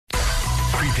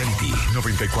Fidelity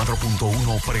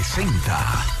 94.1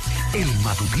 presenta El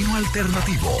Matutino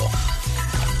Alternativo.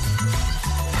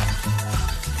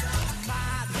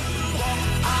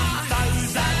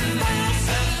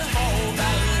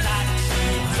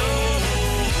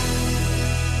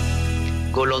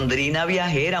 Golondrina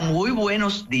viajera, muy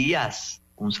buenos días.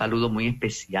 Un saludo muy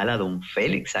especial a don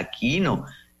Félix Aquino.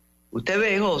 Usted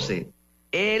ve, José,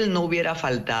 él no hubiera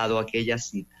faltado a aquella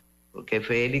cita, porque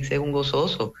Félix es un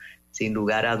gozoso, sin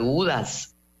lugar a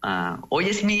dudas. Hoy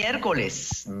es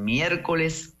miércoles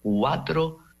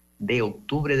 4 de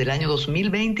octubre del año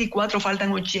 2024.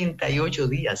 Faltan 88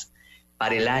 días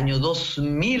para el año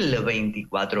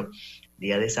 2024.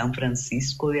 Día de San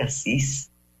Francisco de Asís.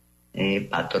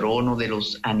 Patrono de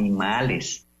los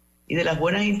animales y de las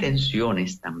buenas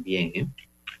intenciones también.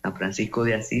 San Francisco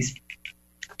de Asís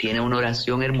tiene una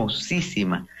oración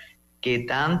hermosísima que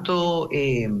tanto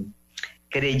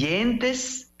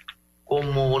creyentes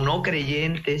como no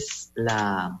creyentes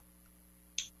la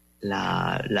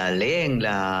leen.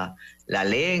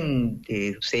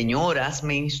 Señor,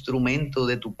 hazme instrumento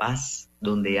de tu paz,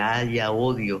 donde haya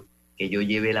odio, que yo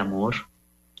lleve el amor.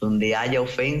 Donde haya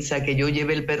ofensa, que yo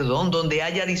lleve el perdón. Donde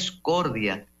haya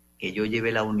discordia, que yo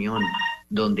lleve la unión.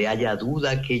 Donde haya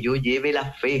duda, que yo lleve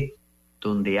la fe.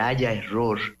 Donde haya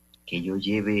error, que yo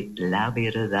lleve la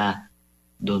verdad.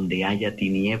 Donde haya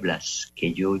tinieblas,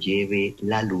 que yo lleve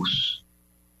la luz.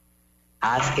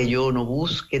 Haz que yo no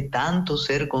busque tanto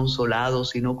ser consolado,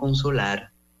 sino consolar.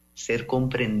 Ser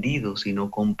comprendido, sino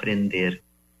comprender.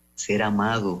 Ser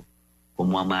amado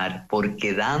como amar.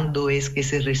 Porque dando es que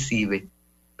se recibe.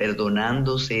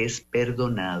 Perdonando se es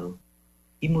perdonado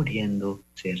y muriendo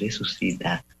se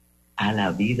resucita a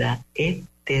la vida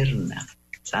eterna.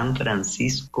 San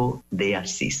Francisco de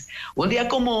Asís. Un día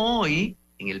como hoy,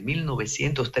 en el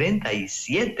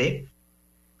 1937,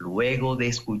 luego de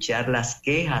escuchar las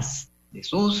quejas de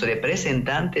sus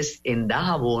representantes en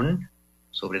Dajabón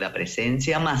sobre la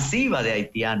presencia masiva de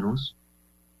haitianos,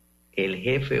 el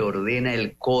jefe ordena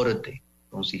el corte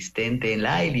consistente en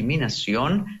la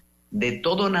eliminación de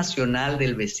todo nacional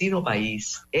del vecino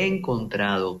país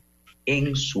encontrado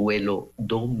en suelo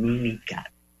dominicano.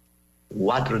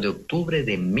 4 de octubre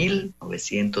de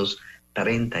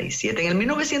 1937. En el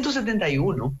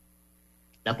 1971,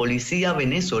 la policía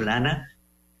venezolana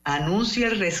anuncia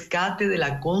el rescate de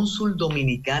la cónsul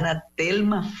dominicana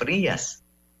Telma Frías,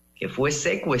 que fue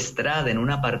secuestrada en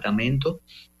un apartamento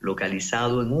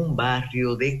localizado en un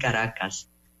barrio de Caracas,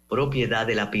 propiedad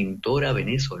de la pintora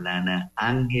venezolana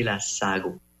Ángela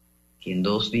Sago, quien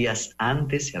 2 días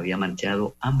antes se había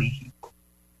marchado a México.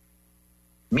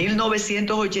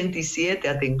 1987,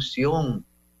 atención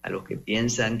a los que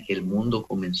piensan que el mundo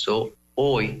comenzó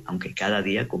hoy, aunque cada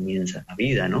día comienza la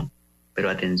vida, ¿no? Pero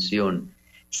atención,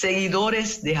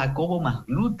 seguidores de Jacobo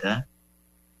Magluta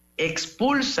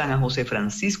expulsan a José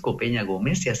Francisco Peña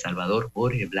Gómez y a Salvador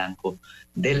Jorge Blanco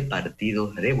del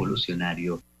Partido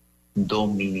Revolucionario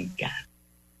Dominicano.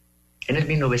 En el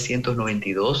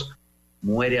 1992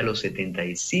 muere a los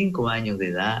 75 años de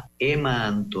edad Emma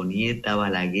Antonieta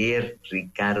Balaguer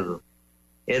Ricardo,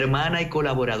 hermana y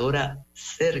colaboradora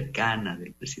cercana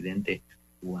del presidente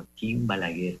Joaquín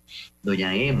Balaguer.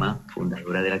 Doña Emma,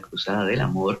 fundadora de la Cruzada del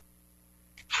Amor,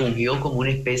 fungió como una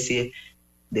especie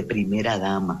de primera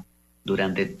dama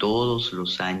durante todos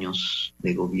los años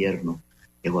de gobierno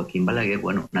de Joaquín Balaguer,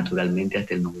 bueno, naturalmente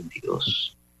hasta el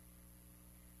 92.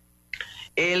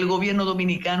 El gobierno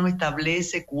dominicano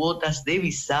establece cuotas de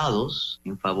visados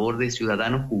en favor de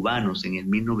ciudadanos cubanos en el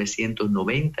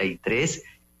 1993,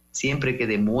 siempre que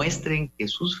demuestren que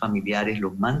sus familiares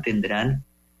los mantendrán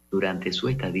durante su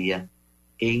estadía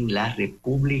en la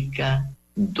República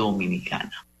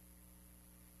Dominicana.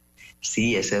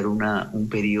 Sí, ese era un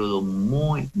periodo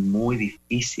muy, muy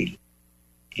difícil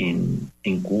en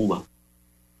Cuba.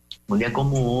 Un día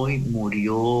como hoy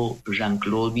murió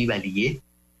Jean-Claude Duvalier,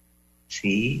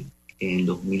 sí, en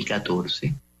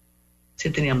 2014. Se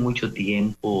tenía mucho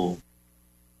tiempo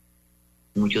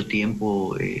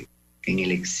en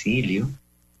el exilio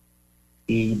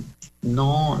y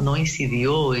no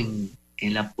incidió en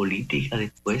la política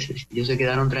después. Ellos se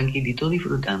quedaron tranquilitos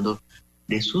disfrutando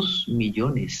de sus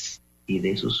millones y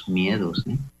de sus miedos,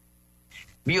 ¿eh?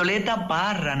 Violeta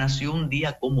Parra nació un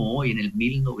día como hoy, en el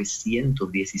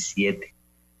 1917.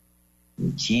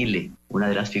 En Chile, una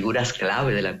de las figuras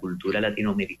clave de la cultura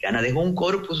latinoamericana, dejó un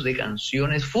corpus de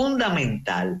canciones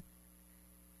fundamental.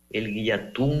 El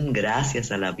guillatún,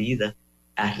 Gracias a la vida,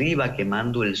 Arriba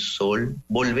quemando el sol,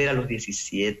 Volver a los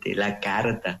 17, La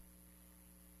carta.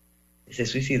 Se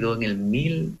suicidó en el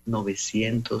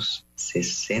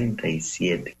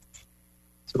 1967.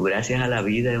 Su Gracias a la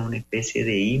Vida es una especie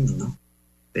de himno,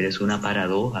 pero es una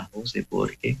paradoja, José,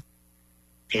 porque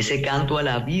ese canto a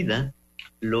la vida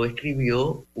lo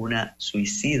escribió una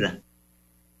suicida.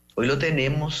 Hoy lo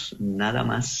tenemos nada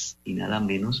más y nada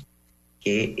menos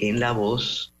que en la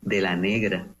voz de la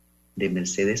negra de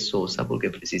Mercedes Sosa, porque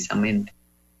precisamente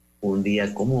un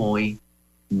día como hoy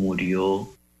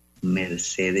murió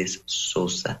Mercedes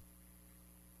Sosa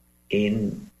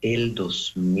en el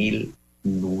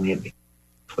 2009.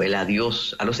 Fue el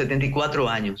adiós a los 74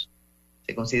 años.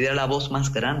 Se considera la voz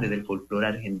más grande del folclore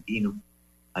argentino.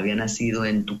 Había nacido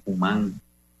en Tucumán.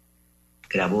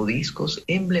 Grabó discos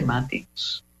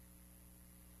emblemáticos.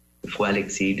 Fue al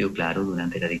exilio, claro,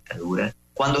 durante la dictadura.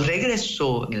 Cuando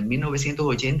regresó en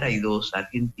 1982 a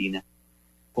Argentina,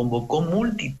 convocó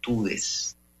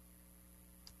multitudes.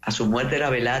 A su muerte la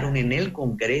velaron en el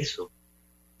Congreso,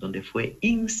 donde fue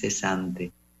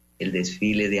incesante el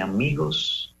desfile de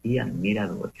amigos y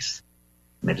admiradores.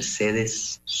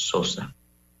 Mercedes Sosa.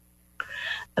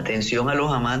 Atención a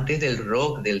los amantes del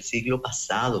rock del siglo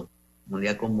pasado. Un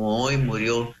día como hoy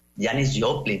murió Janis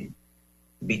Joplin,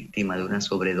 víctima de una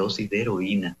sobredosis de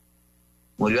heroína.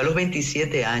 Murió a los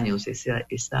 27 años,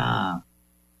 esa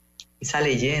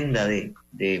leyenda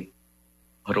de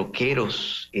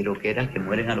rockeros y rockeras que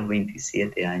mueren a los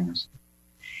 27 años.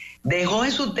 Dejó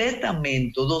en su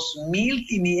testamento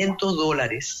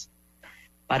 $2.500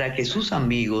 para que sus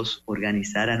amigos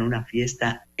organizaran una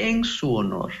fiesta en su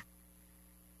honor.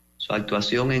 Su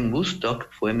actuación en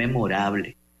Woodstock fue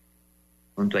memorable.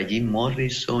 Junto a Jim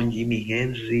Morrison, Jimi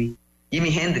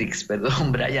Hendrix,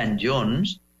 Brian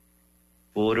Jones,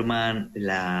 forman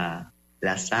la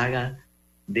saga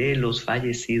de los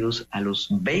fallecidos a los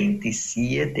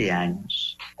 27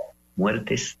 años.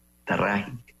 Muertes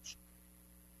trágicas.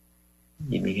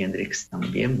 Jimi Hendrix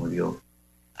también murió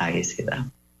a esa edad.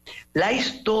 La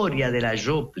historia de la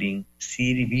Joplin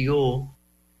sirvió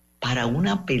para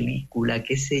una película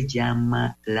que se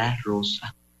llama La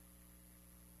Rosa.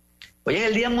 Hoy es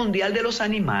el Día Mundial de los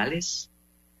Animales,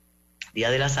 Día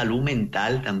de la Salud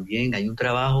Mental también. Hay un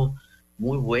trabajo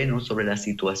muy bueno sobre la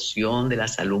situación de la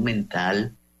salud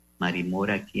mental,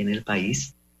 Marimor, aquí en el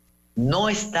país. No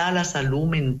está la salud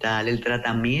mental, el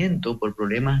tratamiento por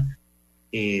problemas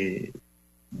de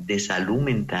salud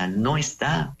mental, no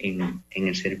está en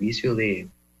el servicio de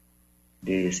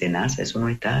SENASA, eso no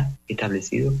está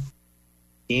establecido.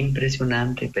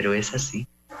 Impresionante, pero es así.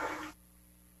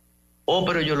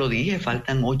 Pero yo lo dije,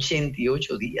 faltan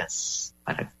 88 días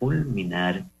para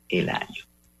culminar el año.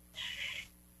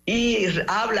 Y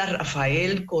habla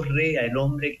Rafael Correa, el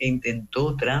hombre que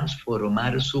intentó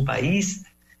transformar su país,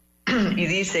 y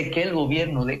dice que el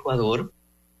gobierno de Ecuador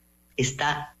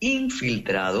está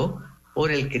infiltrado por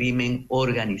el crimen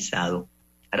organizado.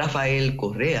 Rafael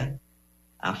Correa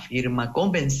afirma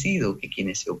convencido que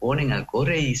quienes se oponen al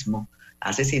correísmo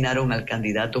asesinaron al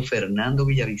candidato Fernando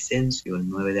Villavicencio el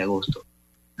 9 de agosto.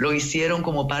 Lo hicieron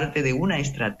como parte de una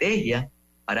estrategia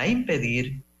para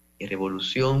impedir que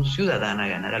Revolución Ciudadana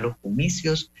ganara los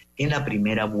comicios en la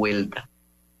primera vuelta.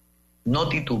 No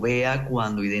titubea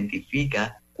cuando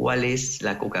identifica cuál es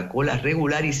la Coca-Cola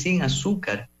regular y sin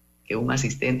azúcar que un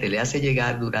asistente le hace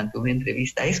llegar durante una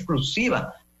entrevista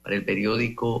exclusiva para el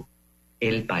periódico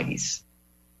El País.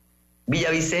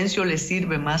 Villavicencio le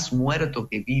sirve más muerto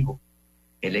que vivo.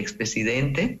 El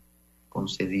expresidente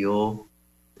concedió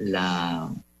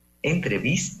la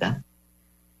entrevista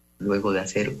luego de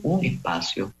hacer un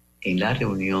espacio en la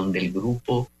reunión del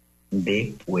Grupo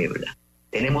de Puebla.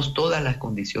 Tenemos todas las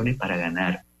condiciones para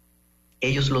ganar.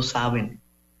 Ellos lo saben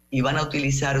y van a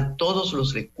utilizar todos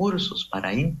los recursos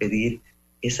para impedir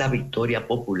esa victoria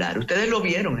popular. Ustedes lo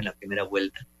vieron en la primera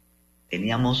vuelta.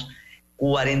 Teníamos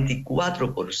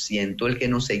 44%, el que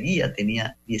nos seguía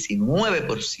tenía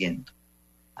 19%.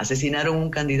 Asesinaron un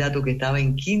candidato que estaba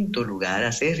en quinto lugar,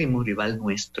 acérrimo rival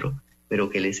nuestro, pero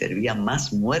que le servía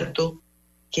más muerto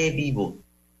que vivo.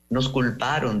 Nos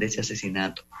culparon de ese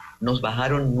asesinato, nos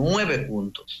bajaron 9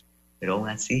 puntos, pero aún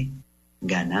así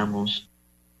ganamos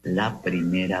la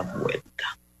primera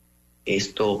vuelta.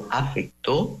 Esto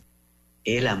afectó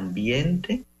el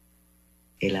ambiente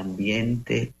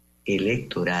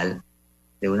electoral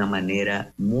de una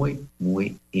manera muy,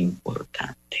 muy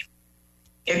importante.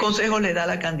 ¿Qué consejo le da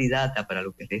la candidata para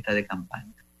lo que resta de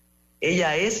campaña?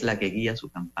 Ella es la que guía su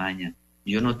campaña.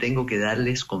 Yo no tengo que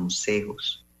darles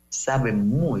consejos. Sabe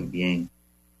muy bien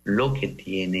lo que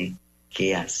tiene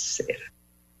que hacer.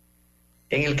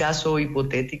 En el caso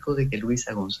hipotético de que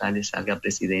Luisa González salga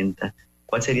presidenta,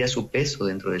 ¿cuál sería su peso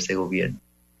dentro de ese gobierno?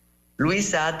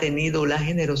 Luisa ha tenido la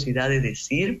generosidad de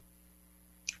decir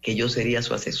que yo sería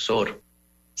su asesor.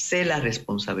 sé la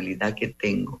responsabilidad que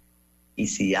tengo y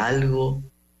si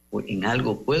en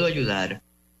algo puedo ayudar,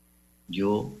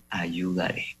 yo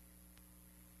ayudaré.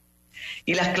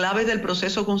 Y las claves del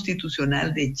proceso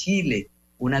constitucional de Chile,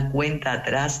 una cuenta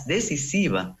atrás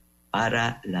decisiva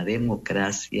para la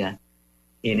democracia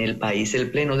en el país.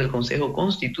 El Pleno del Consejo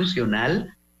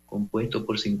Constitucional, compuesto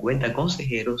por 50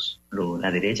 consejeros,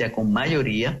 la derecha con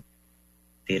mayoría,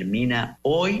 termina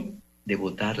hoy de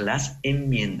votar las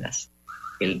enmiendas.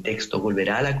 El texto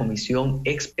volverá a la comisión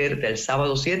experta el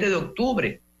sábado 7 de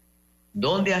octubre,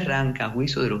 donde arranca, a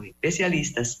juicio de los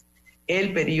especialistas,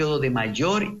 el periodo de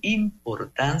mayor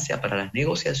importancia para las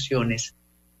negociaciones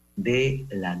de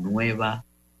la nueva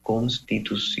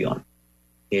Constitución.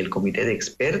 El comité de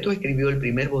expertos escribió el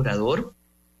primer borrador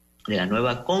de la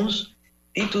nueva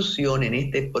Constitución en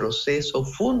este proceso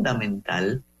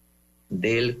fundamental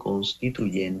del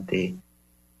constituyente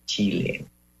chileno.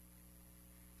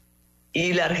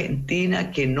 Y la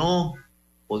Argentina, que no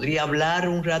podría hablar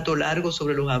un rato largo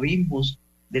sobre los abismos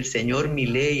del señor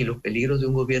Milei y los peligros de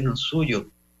un gobierno suyo,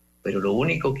 pero lo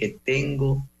único que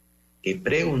tengo que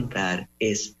preguntar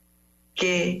es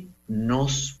 ¿qué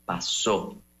nos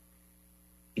pasó?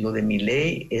 Lo de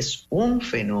Milei es un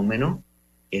fenómeno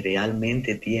que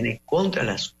realmente tiene contra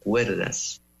las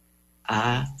cuerdas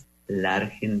a la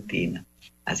Argentina.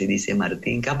 Así dice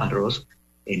Martín Caparrós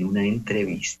en una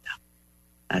entrevista.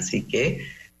 Así que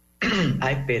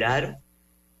a esperar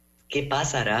qué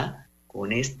pasará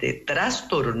con este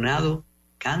trastornado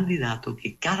candidato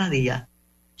que cada día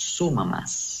suma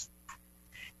más.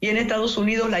 Y en Estados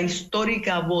Unidos la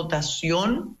histórica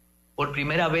votación, por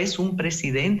primera vez un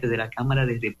presidente de la Cámara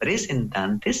de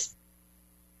Representantes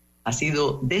ha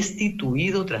sido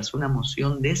destituido tras una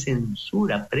moción de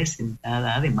censura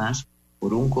presentada además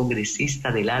por un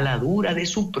congresista del ala dura de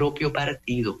su propio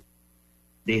partido.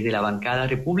 Desde la bancada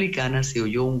republicana se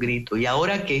oyó un grito. ¿Y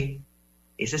ahora qué?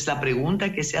 Esa es la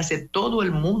pregunta que se hace todo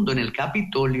el mundo en el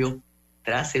Capitolio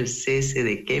tras el cese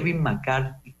de Kevin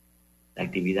McCarthy. La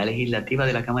actividad legislativa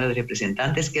de la Cámara de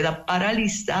Representantes queda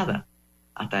paralizada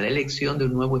hasta la elección de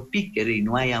un nuevo speaker y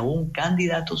no hay aún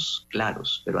candidatos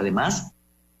claros. Pero además,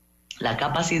 la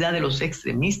capacidad de los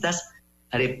extremistas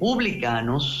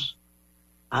republicanos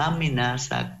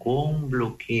amenaza con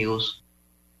bloqueos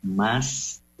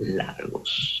más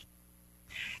largos.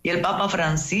 Y el Papa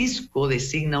Francisco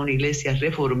designa una iglesia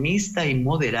reformista y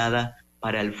moderada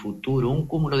para el futuro. Un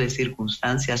cúmulo de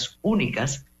circunstancias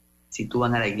únicas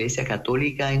sitúan a la Iglesia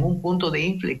Católica en un punto de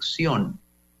inflexión.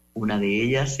 Una de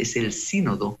ellas es el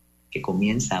sínodo que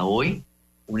comienza hoy,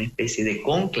 una especie de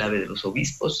cónclave de los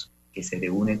obispos que se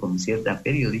reúne con cierta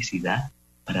periodicidad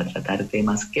para tratar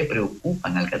temas que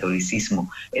preocupan al catolicismo.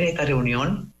 En esta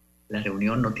reunión, la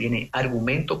reunión no tiene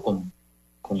argumento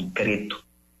concreto,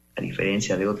 a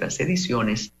diferencia de otras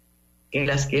ediciones en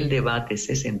las que el debate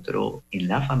se centró en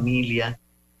la familia,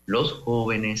 los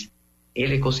jóvenes,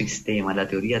 el ecosistema. La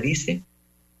teoría dice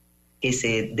que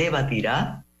se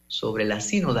debatirá sobre la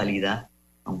sinodalidad,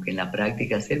 aunque en la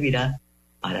práctica servirá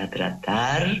para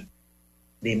tratar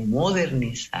de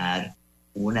modernizar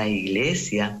una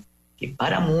iglesia que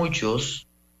para muchos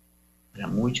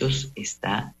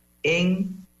está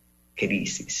en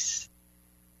crisis.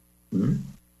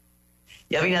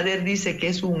 Y Abinader dice que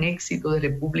es un éxito de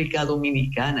República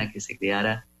Dominicana que se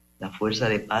creara la Fuerza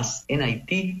de Paz en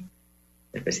Haití.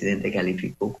 El presidente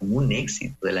calificó como un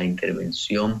éxito de la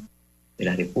intervención de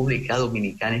la República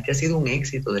Dominicana. Este ha sido un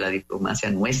éxito de la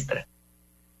diplomacia nuestra.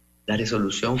 La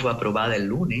resolución fue aprobada el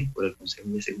lunes por el Consejo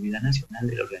de Seguridad Nacional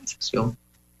de la Organización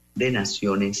de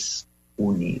Naciones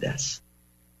Unidas.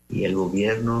 Y el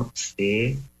gobierno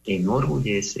se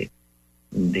enorgullece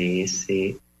de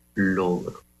ese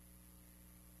logro.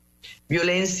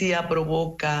 Violencia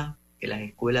provoca que las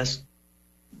escuelas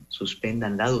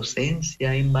suspendan la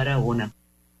docencia en Barahona.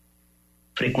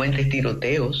 Frecuentes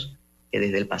tiroteos que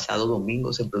desde el pasado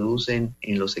domingo se producen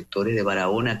en los sectores de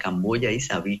Barahona, Camboya y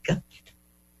Sabica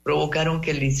provocaron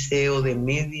que el Liceo de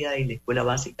Media y la Escuela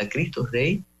Básica Cristo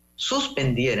Rey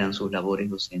suspendieran sus labores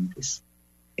docentes.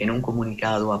 En un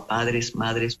comunicado a padres,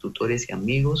 madres, tutores y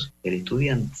amigos del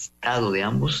estudiantado de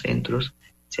ambos centros,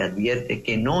 se advierte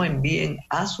que no envíen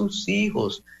a sus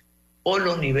hijos por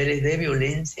los niveles de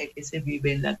violencia que se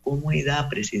vive en la comunidad,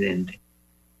 presidente.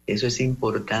 Eso es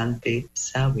importante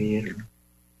saberlo.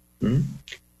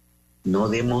 No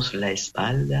demos la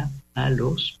espalda a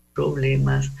los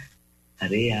problemas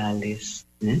reales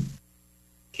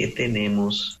que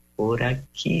tenemos por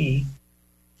aquí,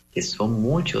 que son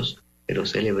muchos, pero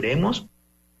celebremos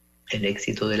el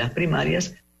éxito de las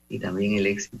primarias y también el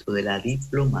éxito de la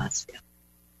diplomacia.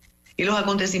 Y los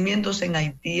acontecimientos en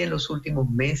Haití en los últimos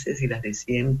meses y la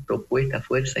recién propuesta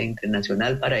Fuerza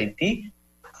Internacional para Haití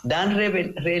dan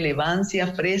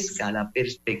relevancia fresca a la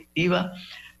perspectiva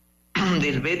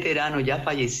del veterano ya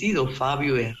fallecido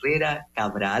Fabio Herrera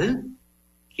Cabral,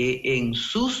 que en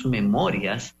sus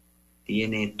memorias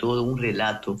tiene todo un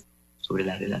relato sobre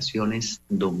las relaciones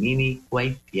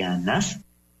dominico-haitianas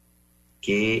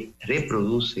que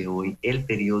reproduce hoy el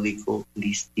periódico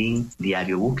Listín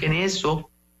Diario. Busquen eso,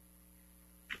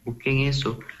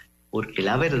 porque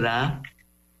la verdad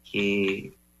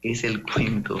que es el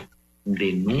cuento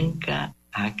de nunca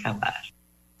acabar.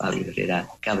 Fabio Herrera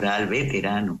Cabral,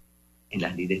 veterano en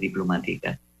las lides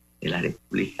diplomáticas de la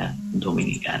República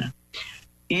Dominicana.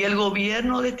 Y el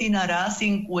gobierno destinará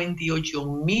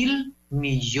 58.000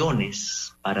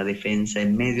 millones para defensa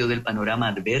en medio del panorama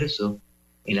adverso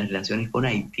en las relaciones con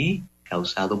Haití,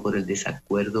 causado por el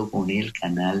desacuerdo con el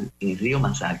canal en el río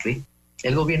Masacre.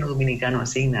 El gobierno dominicano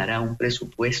asignará un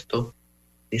presupuesto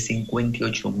de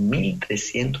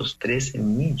 58.313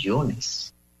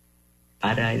 millones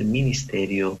para el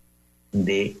Ministerio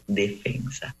de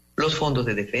Defensa. Los fondos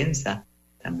de defensa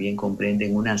también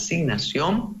comprenden una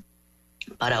asignación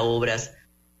para obras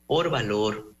por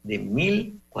valor de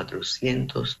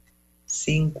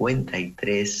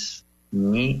 1.453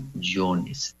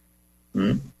 millones.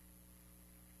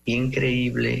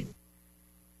 Increíble,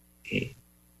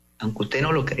 aunque usted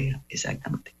no lo crea,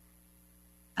 exactamente.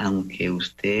 Aunque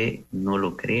usted no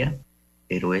lo crea,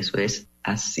 pero eso es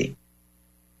así.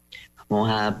 Vamos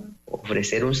a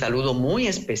ofrecer un saludo muy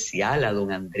especial a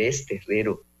don Andrés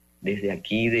Terrero, desde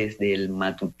aquí, desde el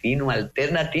Matutino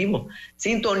Alternativo.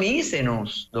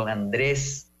 Sintonícenos, don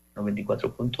Andrés,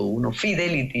 94.1,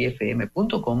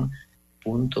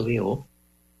 fidelityfm.com.do.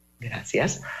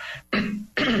 Gracias.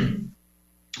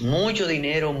 Mucho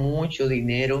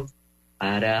dinero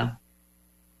para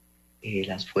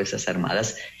las Fuerzas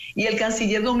Armadas. Y el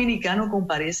canciller dominicano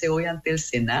comparece hoy ante el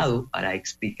Senado para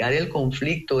explicar el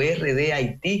conflicto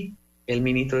RD-Haití. El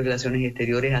ministro de Relaciones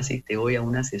Exteriores asiste hoy a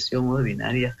una sesión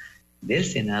ordinaria del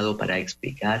Senado para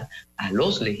explicar a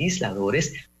los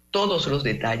legisladores todos los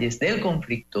detalles del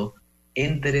conflicto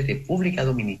entre República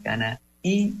Dominicana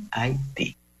y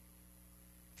Haití.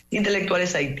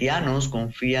 Intelectuales haitianos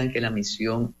confían que la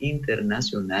misión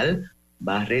internacional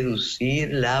va a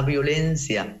reducir la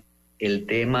violencia. El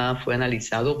tema fue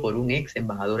analizado por un ex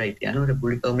embajador haitiano en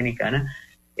República Dominicana,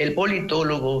 el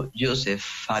politólogo Joseph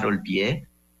Farolbier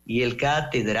y el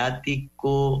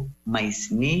catedrático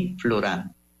Maisni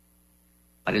Florán.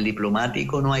 Para el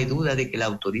diplomático no hay duda de que la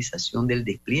autorización del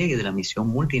despliegue de la misión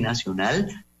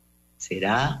multinacional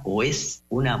será o es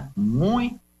una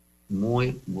muy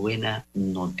buena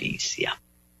noticia.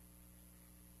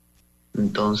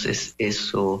 Entonces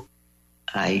eso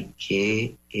hay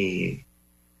que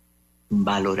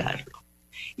valorarlo.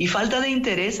 Y falta de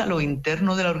interés a lo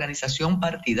interno de la organización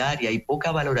partidaria y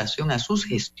poca valoración a sus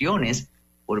gestiones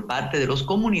por parte de los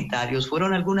comunitarios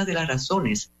fueron algunas de las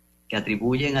razones que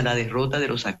atribuyen a la derrota de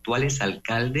los actuales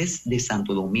alcaldes de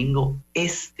Santo Domingo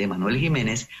Este, Manuel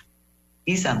Jiménez,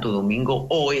 y Santo Domingo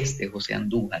Oeste, José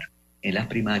Andújar, en las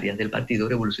primarias del Partido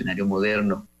Revolucionario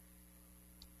Moderno.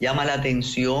 Llama la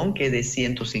atención que de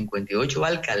 158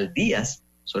 alcaldías,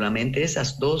 solamente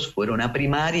esas 2 fueron a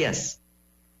primarias.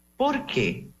 ¿Por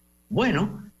qué?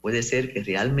 Bueno, puede ser que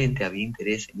realmente había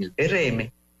interés en el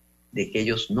PRM de que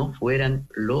ellos no fueran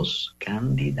los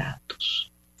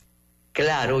candidatos.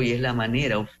 Claro, y es la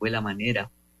manera, o fue la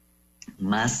manera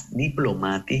más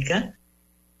diplomática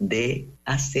de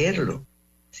hacerlo.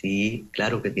 Sí,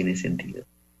 claro que tiene sentido.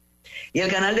 Y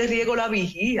el canal de riego La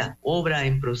Vigía, obra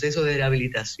en proceso de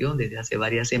rehabilitación desde hace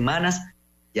varias semanas,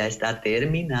 ya está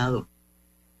terminado.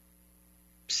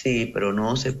 Sí, pero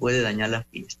no se puede dañar la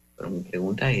fiesta. Pero mi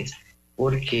pregunta es,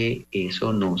 ¿por qué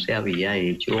eso no se había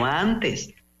hecho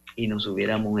antes? Y nos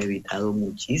hubiéramos evitado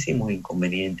muchísimos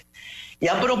inconvenientes. Y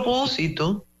a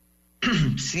propósito,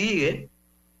 sigue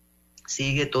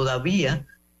todavía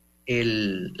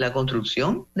la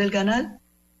construcción del canal.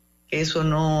 Eso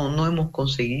no hemos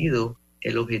conseguido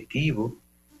el objetivo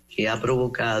que ha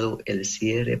provocado el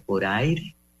cierre por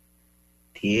aire,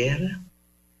 tierra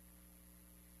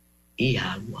y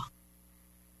agua.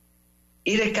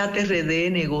 Y Rescate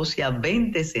RD negocia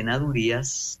 20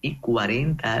 senadurías y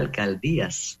 40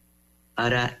 alcaldías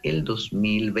para el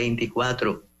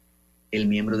 2024. El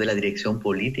miembro de la dirección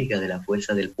política de la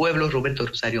Fuerza del Pueblo, Roberto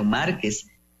Rosario Márquez,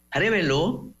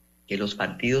 reveló que los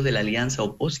partidos de la alianza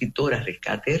opositora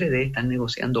Rescate RD están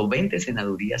negociando 20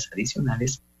 senadurías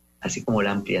adicionales, así como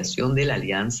la ampliación de la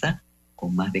alianza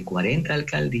con más de 40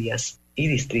 alcaldías y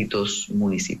distritos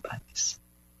municipales.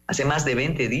 Hace más de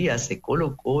 20 días se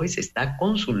colocó y se está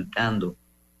consultando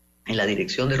en la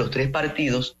dirección de los 3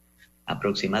 partidos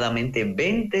aproximadamente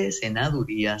 20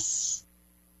 senadurías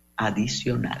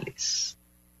adicionales.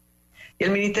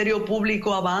 El Ministerio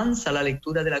Público avanza la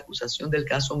lectura de la acusación del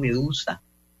caso Medusa.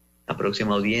 La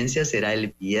próxima audiencia será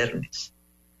el viernes.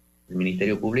 El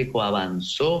Ministerio Público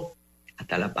avanzó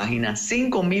hasta la página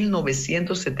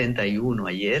 5971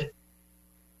 ayer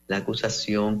la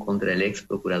acusación contra el ex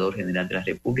procurador general de la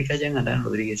República, Jean Alain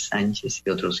Rodríguez Sánchez, y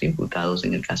otros imputados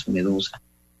en el caso Medusa.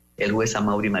 El juez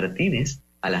Amaury Martínez,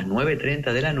 a las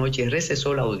 9:30 de la noche,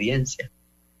 recesó la audiencia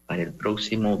para el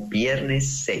próximo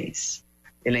viernes 6.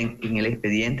 En el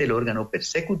expediente, el órgano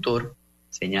persecutor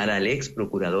señala al ex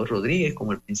procurador Rodríguez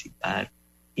como el principal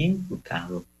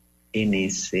imputado en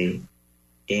ese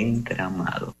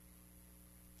entramado.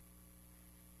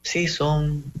 Sí,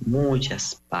 son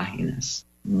muchas páginas,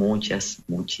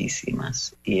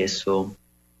 muchísimas, y eso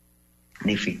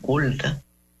dificulta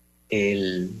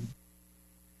el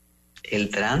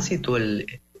tránsito,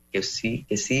 que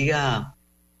siga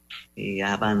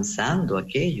avanzando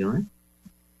aquello,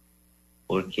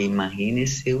 porque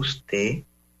imagínese usted,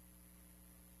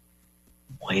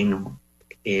 bueno,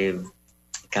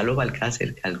 Carlos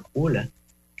Balcácer calcula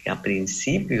que a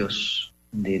principios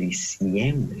de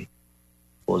diciembre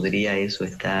podría eso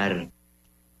estar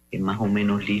más o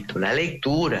menos listo. La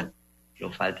lectura,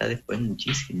 lo falta después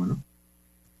muchísimo, ¿no?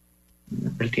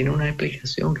 Él tiene una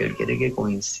explicación que él quiere que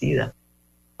coincida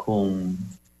con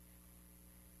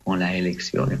las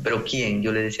elecciones. ¿Pero quién?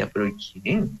 Yo le decía, ¿pero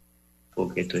quién?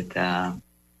 Porque esto está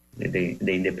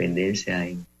de independencia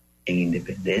en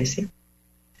independencia.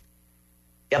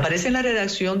 Y aparece en la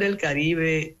redacción del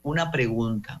Caribe una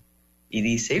pregunta y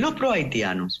dice, ¿y los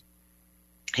pro-haitianos?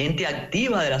 Gente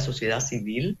activa de la sociedad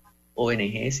civil,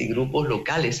 ONGs y grupos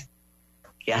locales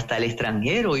que hasta el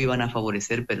extranjero iban a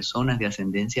favorecer personas de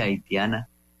ascendencia haitiana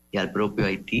y al propio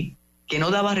Haití, que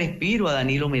no daba respiro a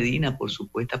Danilo Medina por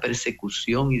supuesta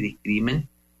persecución y discrimen,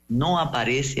 no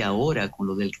aparece ahora con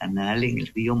lo del canal en el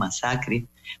río Masacre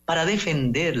para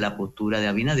defender la postura de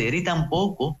Abinader y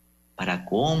tampoco para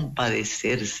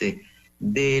compadecerse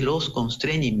de los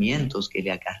constreñimientos que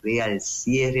le acarrea el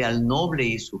cierre al noble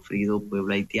y sufrido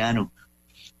pueblo haitiano.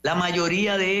 La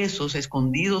mayoría de esos,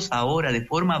 escondidos ahora de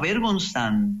forma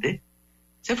vergonzante,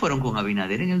 se fueron con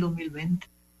Abinader en el 2020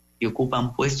 y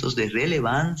ocupan puestos de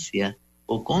relevancia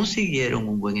o consiguieron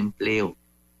un buen empleo.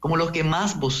 Como los que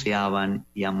más voceaban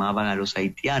y amaban a los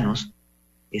haitianos,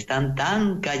 están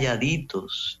tan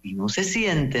calladitos y no se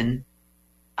sienten,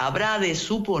 habrá de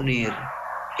suponer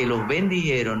que los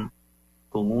bendijeron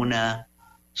con una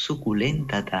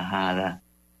suculenta tajada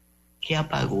que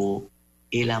apagó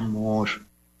el amor.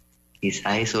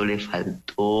 Quizá eso le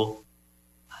faltó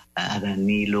a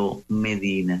Danilo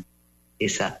Medina,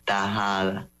 esa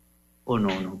tajada, o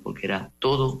no, porque era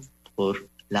todo por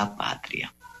la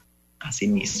patria, así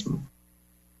mismo.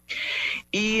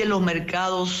 Y en los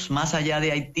mercados más allá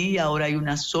de Haití ahora hay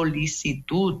una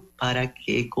solicitud para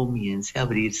que comience a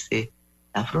abrirse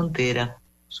la frontera,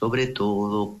 sobre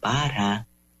todo para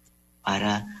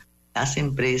las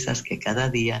empresas que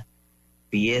cada día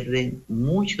pierden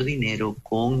mucho dinero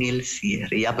con el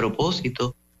cierre. Y a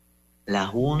propósito, la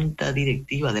Junta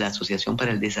Directiva de la Asociación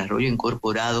para el Desarrollo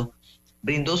Incorporado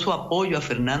brindó su apoyo a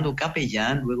Fernando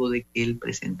Capellán luego de que él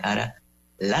presentara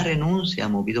la renuncia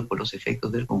movido por los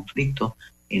efectos del conflicto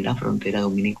en la frontera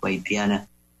dominico-haitiana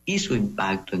y su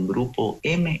impacto en Grupo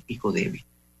M y Codevi.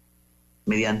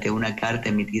 Mediante una carta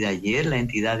emitida ayer, la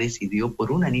entidad decidió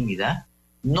por unanimidad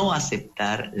no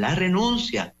aceptar la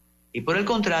renuncia y por el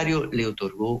contrario le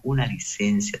otorgó una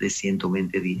licencia de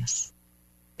 120 días.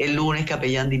 El lunes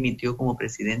Capellán dimitió como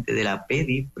presidente de la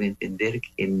PEDI por entender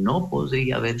que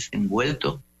podría haberse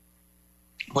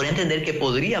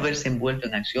envuelto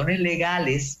en acciones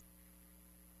legales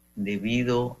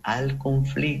debido al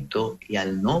conflicto y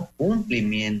al no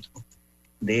cumplimiento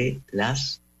de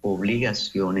las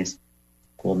obligaciones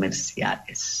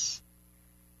comerciales.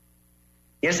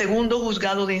 Y el segundo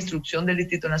juzgado de instrucción del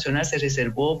Distrito Nacional se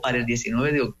reservó para el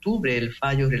 19 de octubre el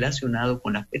fallo relacionado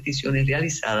con las peticiones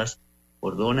realizadas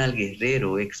por Donald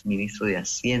Guerrero, ex ministro de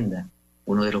Hacienda,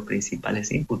 uno de los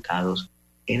principales imputados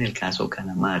en el caso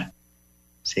Canamar.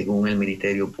 Según el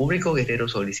Ministerio Público, Guerrero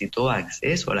solicitó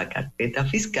acceso a la carpeta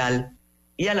fiscal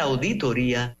y a la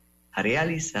auditoría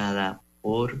realizada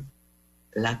por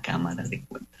la Cámara de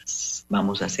Cuentas.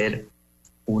 Vamos a hacer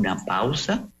una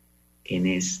pausa en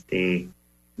este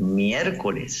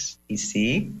miércoles. Y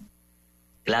sí,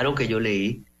 claro que yo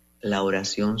leí la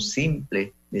oración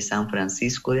simple de San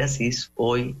Francisco de Asís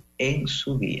hoy en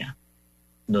su día.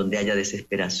 Donde haya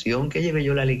desesperación, que lleve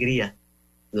yo la alegría.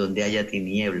 donde haya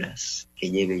tinieblas, que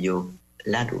lleve yo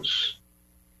la luz.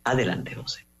 Adelante,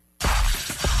 José.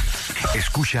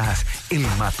 Escuchas el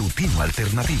matutino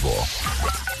alternativo.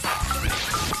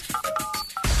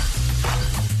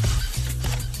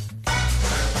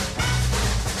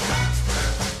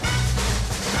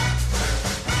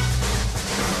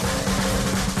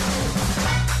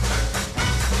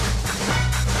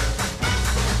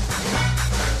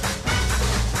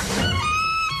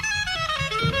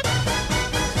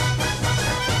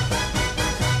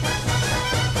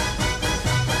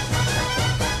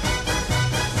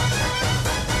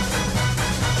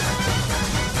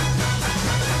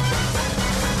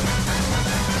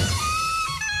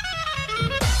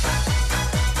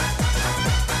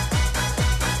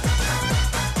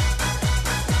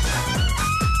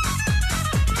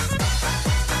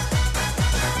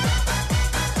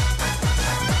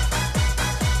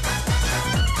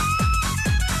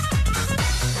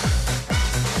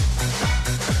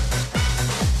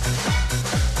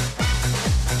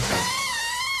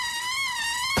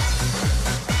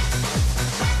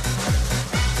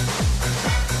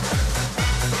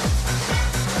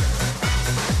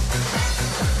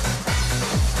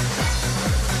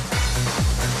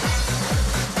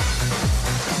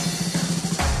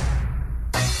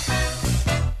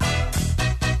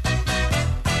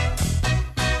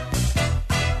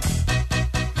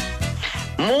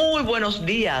 Buenos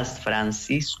días,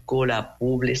 Francisco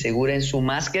Lapuble, segura en su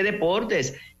Más que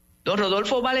Deportes. Don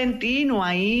Rodolfo Valentino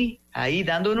ahí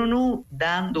dando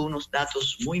unos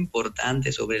datos muy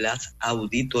importantes sobre las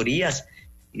auditorías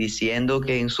y diciendo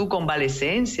que en su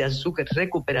convalecencia, su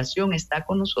recuperación está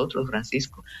con nosotros,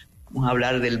 Francisco. Vamos a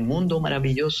hablar del mundo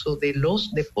maravilloso de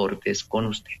los deportes con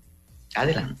usted.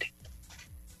 Adelante.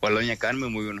 Hola, doña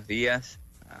Carmen, muy buenos días.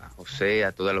 A José,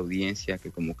 a toda la audiencia que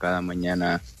como cada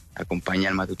mañana acompaña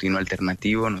al matutino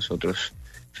alternativo. Nosotros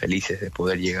felices de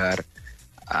poder llegar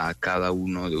a cada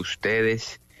uno de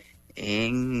ustedes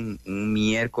en un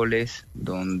miércoles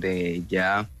donde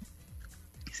ya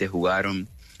se jugaron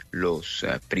los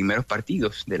primeros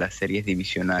partidos de las series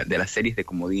divisionales, de las series de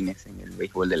comodines en el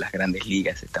béisbol de las Grandes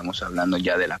Ligas. Estamos hablando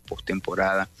ya de la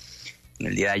postemporada. En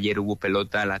el día de ayer hubo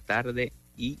pelota a la tarde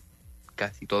y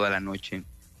casi toda la noche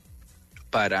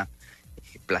para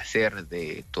placer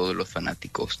de todos los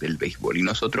fanáticos del béisbol, y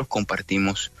nosotros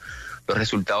compartimos los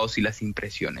resultados y las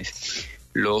impresiones.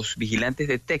 Los Vigilantes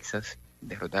de Texas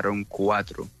derrotaron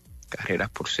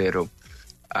 4-0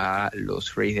 a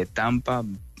los Rays de Tampa.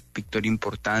 Victoria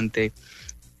importante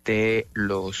de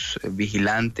los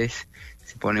Vigilantes,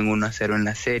 se ponen 1-0 en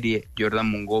la serie. Jordan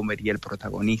Montgomery, el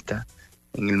protagonista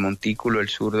en el montículo, el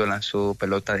zurdo, lanzó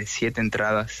pelota de 7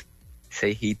 entradas,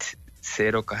 6 hits,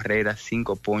 0 carreras,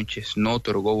 5 ponches, no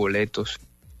otorgó boletos,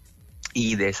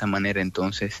 y de esa manera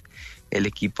entonces el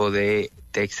equipo de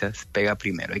Texas pega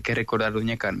primero. Hay que recordar,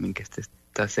 doña Carmen, que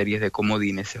estas series de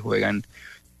comodines se juegan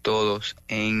todos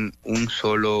en un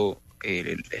solo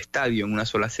estadio, en una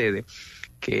sola sede,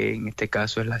 que en este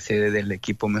caso es la sede del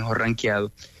equipo mejor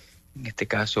rankeado, en este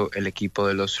caso el equipo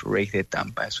de los Rays de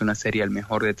Tampa. Es una serie al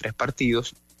mejor de 3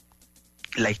 partidos.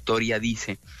 La historia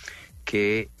dice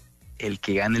que el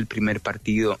que gane el primer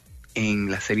partido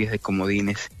en las series de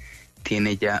comodines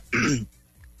tiene ya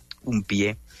un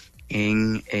pie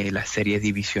en las series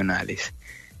divisionales.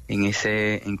 En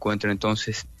ese encuentro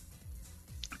entonces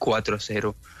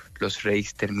 4-0 los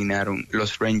Rangers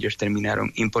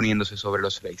terminaron imponiéndose sobre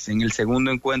los Rays. En el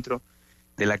segundo encuentro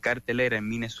de la cartelera en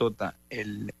Minnesota,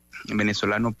 el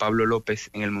venezolano Pablo López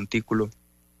en el montículo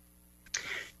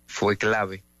fue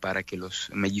clave para que los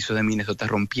mellizos de Minnesota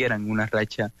rompieran una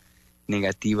racha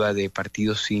negativa de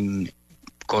partidos sin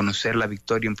conocer la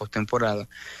victoria en postemporada.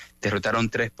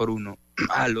 Derrotaron 3-1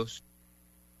 a los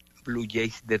Blue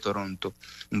Jays de Toronto.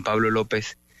 Un Pablo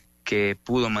López que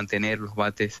pudo mantener los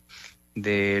bates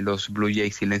de los Blue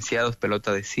Jays silenciados,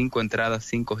 pelota de 5 entradas,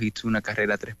 5 hits, 1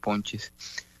 carrera, 3 ponches.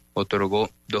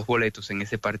 Otorgó 2 boletos en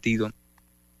ese partido.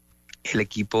 El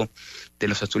equipo de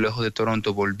los Azulejos de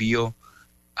Toronto volvió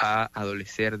a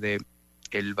adolecer de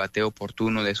el bateo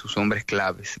oportuno de sus hombres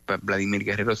claves. Vladimir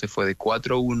Guerrero se fue de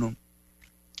 4-1,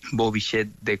 Bobichet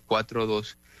de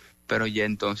 4-2, pero ya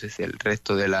entonces el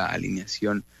resto de la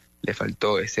alineación le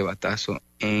faltó ese batazo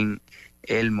en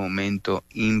el momento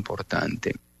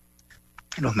importante.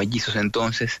 Los mellizos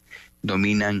entonces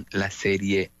dominan la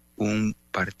serie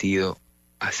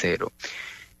 1-0.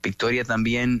 Victoria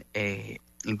también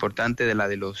importante de la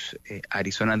de los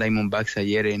Arizona Diamondbacks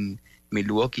ayer en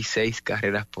Milwaukee,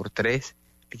 6-3.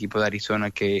 El equipo de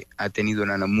Arizona que ha tenido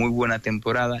una muy buena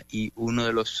temporada y uno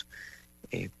de los,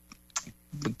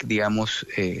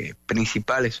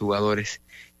 principales jugadores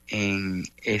en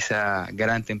esa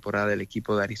gran temporada del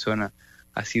equipo de Arizona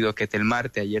ha sido Ketel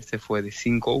Marte. Ayer se fue de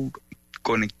 5,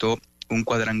 conectó un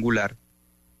cuadrangular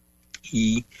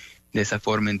y de esa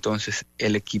forma entonces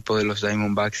el equipo de los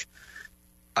Diamondbacks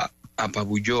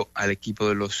apabulló al equipo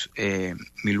de los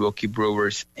Milwaukee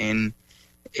Brewers en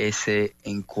ese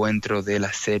encuentro de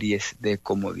las series de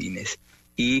comodines.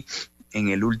 Y en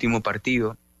el último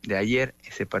partido de ayer,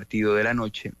 ese partido de la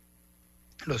noche,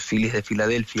 los Phillies de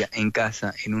Filadelfia en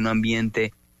casa, en un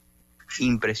ambiente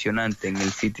impresionante en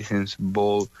el Citizens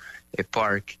Bowl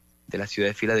Park de la ciudad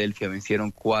de Filadelfia,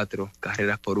 vencieron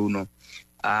 4-1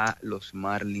 a los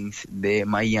Marlins de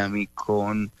Miami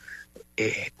con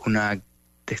una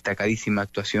destacadísima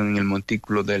actuación en el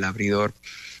montículo del abridor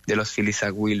de los Phillies,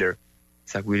 Zach Wheeler.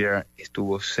 Zach Wheeler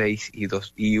estuvo 6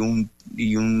 y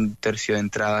un tercio de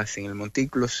entradas en el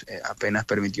montículo, apenas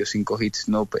permitió 5 hits,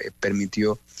 no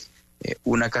permitió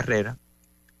una carrera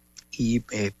y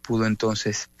pudo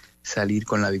entonces salir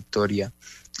con la victoria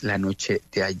la noche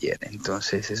de ayer.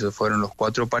 Entonces esos fueron los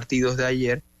 4 partidos de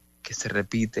ayer que se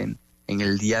repiten en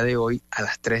el día de hoy a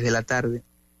las 3 de la tarde.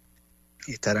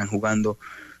 Estarán jugando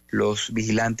los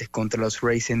Vigilantes contra los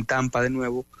Rays en Tampa de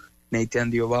nuevo,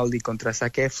 Nathan Diovaldi contra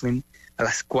Zach Eflin. A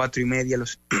las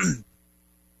 4:30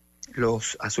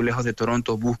 los Azulejos de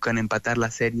Toronto buscan empatar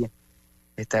la serie.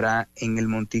 Estará en el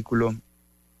montículo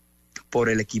por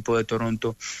el equipo de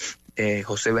Toronto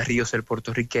José Berríos, el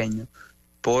puertorriqueño.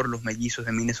 Por los Mellizos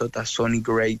de Minnesota, Sonny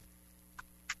Gray.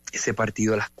 Ese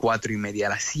partido a las 4:30. A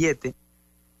las 7,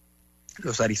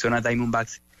 los Arizona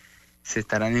Diamondbacks se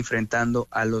estarán enfrentando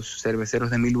a los Cerveceros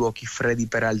de Milwaukee, Freddy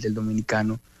Peralta, el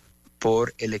dominicano,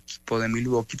 por el equipo de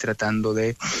Milwaukee, tratando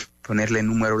de ponerle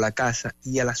número a la casa.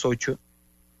 Y a las 8,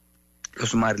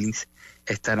 los Marlins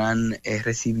estarán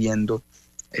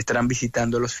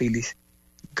visitando a los Phillies,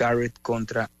 Garrett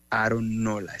contra Aaron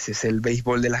Nola. Ese es el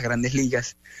béisbol de las Grandes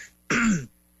Ligas.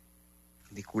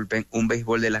 Disculpen, un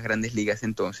béisbol de las Grandes Ligas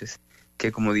entonces,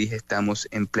 que como dije, estamos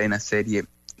en plena serie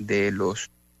de los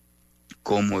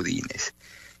comodines.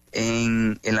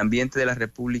 En el ambiente de la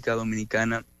República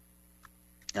Dominicana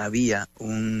había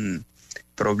un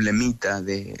problemita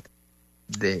de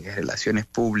relaciones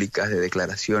públicas, de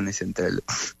declaraciones entre el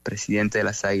presidente de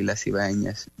las Águilas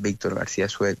Ibaeñas, Víctor García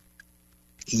Sued,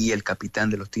 y el capitán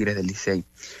de los Tigres del Licey,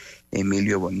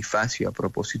 Emilio Bonifacio, a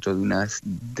propósito de unas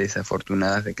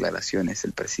desafortunadas declaraciones.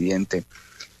 El presidente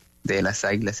de las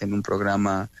Águilas en un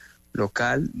programa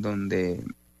local donde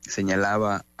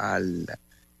señalaba al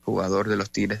jugador de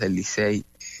los Tigres del Licey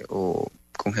o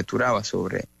conjeturaba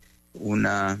sobre un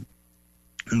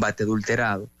bate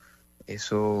adulterado.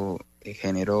 Eso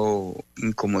generó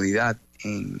incomodidad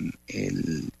en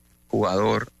el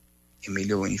jugador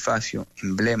Emilio Bonifacio,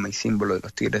 emblema y símbolo de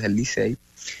los Tigres del Licey,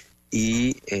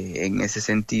 y en ese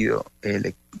sentido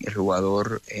el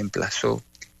jugador emplazó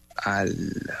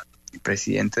al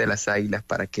presidente de las Águilas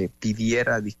para que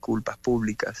pidiera disculpas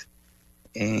públicas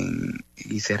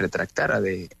y se retractara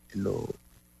de lo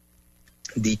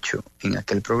dicho en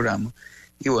aquel programa.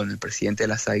 Y bueno, el presidente de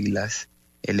las Águilas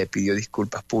le pidió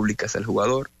disculpas públicas al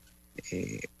jugador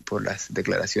por las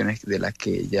declaraciones de las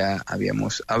que ya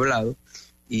habíamos hablado,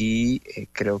 y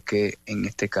creo que en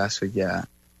este caso ya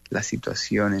la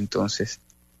situación entonces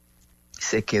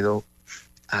se quedó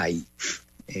ahí.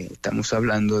 Estamos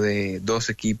hablando de 2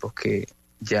 equipos que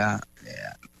ya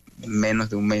menos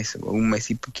de un mes o un mes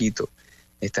y poquito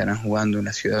estarán jugando en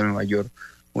la ciudad de Nueva York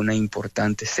una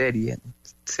importante serie.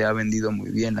 Se ha vendido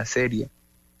muy bien la serie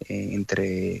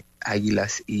entre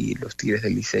Águilas y los Tigres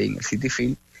del Licey en el Citi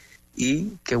Field,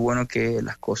 y qué bueno que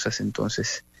las cosas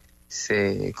entonces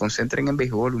se concentren en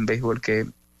béisbol, un béisbol que,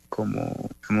 como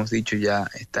hemos dicho, ya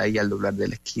está ahí al doblar de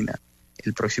la esquina.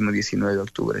 El próximo 19 de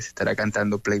octubre se estará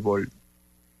cantando Play Ball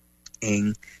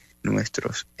en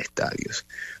nuestros estadios.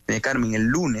 Doña Carmen, el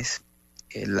lunes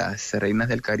las Reinas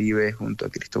del Caribe junto a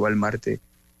Cristóbal Marte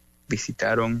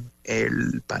visitaron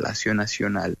el Palacio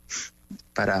Nacional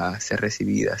para ser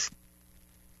recibidas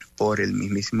por el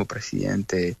mismísimo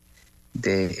presidente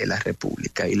de la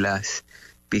República, y la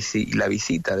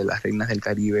visita de las Reinas del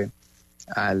Caribe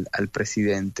al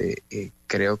presidente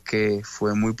creo que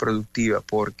fue muy productiva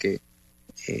porque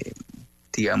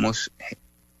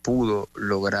pudo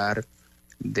lograr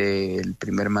del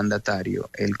primer mandatario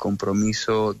el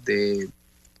compromiso de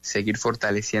seguir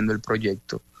fortaleciendo el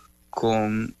proyecto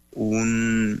con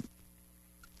un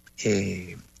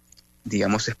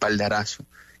espaldarazo,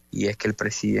 y es que el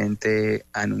presidente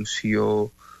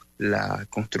anunció la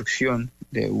construcción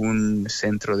de un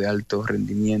centro de alto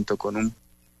rendimiento con un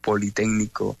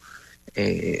politécnico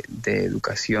de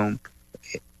educación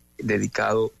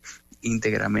dedicado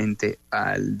íntegramente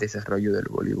al desarrollo del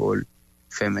voleibol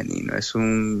femenino. Es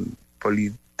un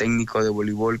politécnico de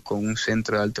voleibol con un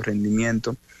centro de alto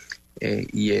rendimiento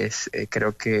y es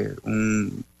creo que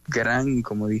un gran,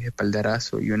 como dije,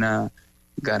 espaldarazo y una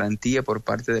garantía por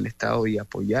parte del Estado y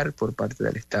apoyar por parte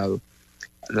del Estado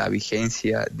la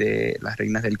vigencia de las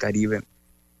Reinas del Caribe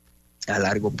a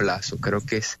largo plazo. Creo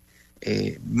que es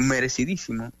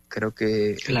merecidísimo. Creo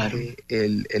que Claro.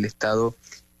 el Estado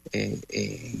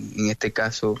en este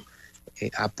caso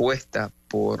apuesta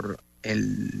por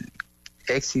el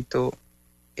éxito,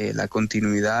 la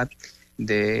continuidad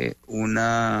de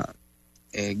una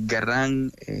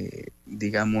gran,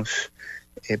 digamos,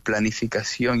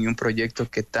 planificación y un proyecto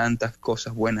que tantas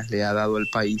cosas buenas le ha dado al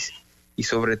país, y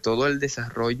sobre todo el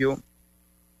desarrollo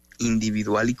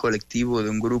individual y colectivo de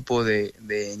un grupo de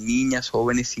niñas,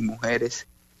 jóvenes y mujeres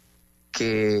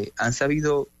que han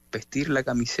sabido vestir la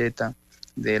camiseta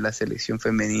de la selección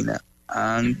femenina,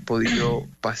 han podido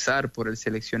pasar por el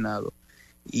seleccionado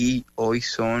y hoy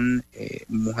son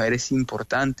mujeres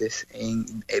importantes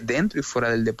dentro y fuera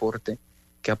del deporte,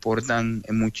 que aportan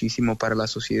muchísimo para la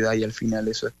sociedad, y al final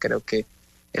eso es, creo que,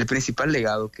 el principal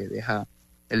legado que deja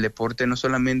el deporte, no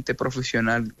solamente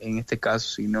profesional en este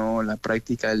caso, sino la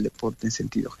práctica del deporte en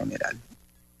sentido general.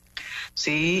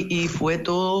 Sí, y fue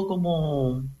todo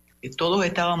como, todos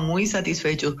estaban muy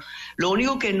satisfechos. Lo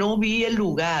único que no vi el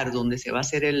lugar donde se va a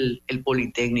hacer el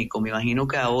Politécnico. Me imagino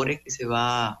que ahora es que se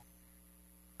va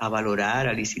a valorar,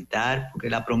 a licitar,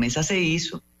 porque la promesa se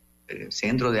hizo, el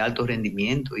centro de alto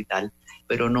rendimiento y tal,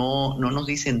 pero no nos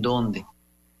dicen dónde.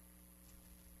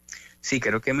 Sí,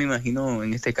 creo que me imagino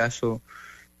en este caso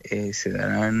se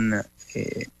darán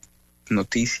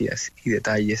noticias y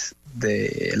detalles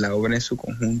de la obra en su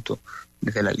conjunto,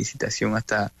 desde la licitación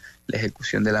hasta la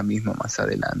ejecución de la misma más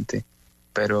adelante.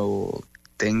 Pero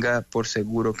tenga por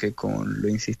seguro que con lo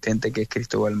insistente que es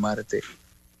Cristóbal Marte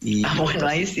y, bueno,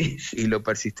 ahí sí. y lo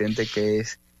persistente que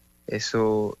es,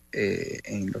 eso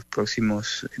en los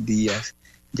próximos días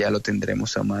ya lo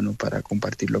tendremos a mano para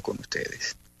compartirlo con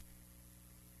ustedes.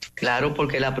 Claro,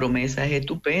 porque la promesa es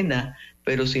estupenda,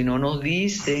 pero si no nos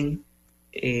dicen,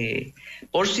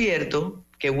 por cierto,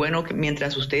 qué bueno que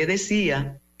mientras usted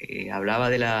decía, hablaba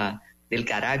del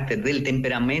carácter, del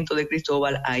temperamento de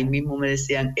Cristóbal, ahí mismo me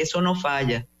decían, eso no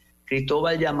falla,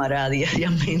 Cristóbal llamará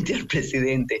diariamente al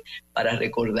presidente para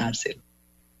recordárselo.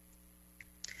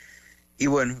 Y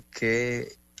bueno,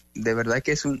 que de verdad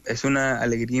que es una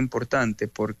alegría importante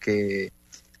porque,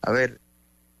 a ver,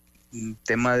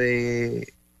 tema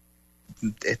de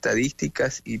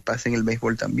estadísticas, y pasa en el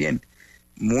béisbol también,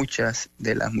 muchas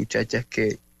de las muchachas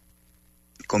que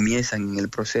comienzan en el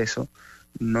proceso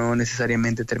no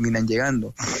necesariamente terminan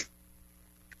llegando.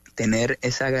 Tener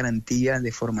esa garantía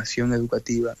de formación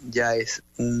educativa ya es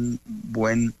un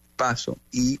buen paso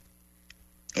y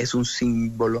es un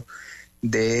símbolo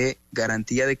de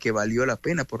garantía de que valió la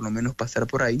pena por lo menos pasar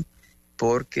por ahí,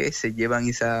 porque se llevan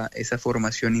esa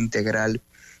formación integral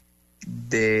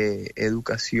de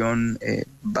educación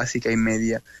básica y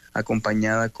media,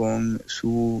 acompañada con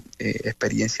su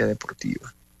experiencia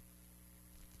deportiva.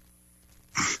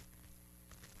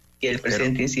 Y el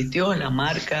presidente insistió en la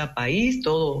marca país,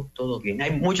 todo bien.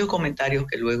 Hay muchos comentarios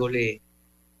que luego le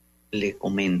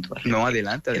comento. No,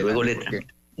 adelante. Luego le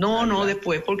transmito. No,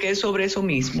 después, porque es sobre eso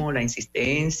mismo, la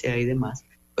insistencia y demás.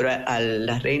 Pero a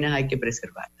las reinas hay que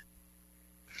preservarlas.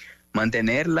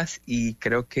 Mantenerlas, y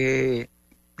creo que,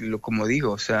 como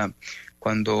digo, o sea,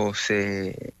 cuando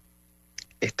se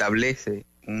establece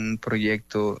un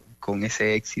proyecto con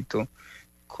ese éxito,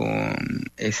 con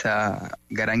esa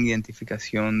gran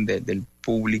identificación del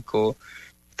público,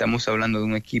 estamos hablando de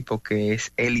un equipo que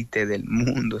es élite del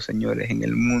mundo, señores, en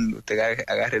el mundo. Usted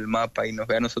agarra el mapa y nos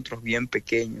ve a nosotros bien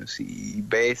pequeños y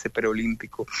ve ese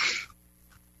preolímpico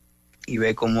y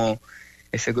ve cómo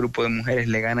ese grupo de mujeres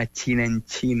le gana China en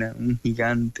China, un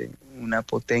gigante, una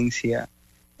potencia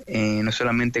no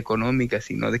solamente económica,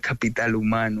 sino de capital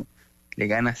humano. Le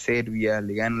gana Serbia,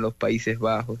 le gana los Países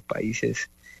Bajos, países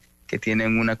que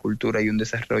tienen una cultura y un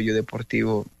desarrollo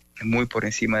deportivo muy por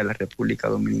encima de la República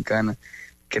Dominicana.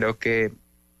 Creo que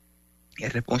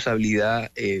es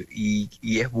responsabilidad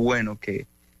y es bueno que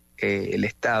el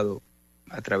Estado,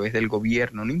 a través del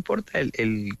gobierno, no importa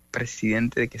el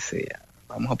presidente de que sea,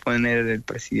 vamos a poner el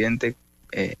presidente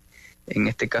en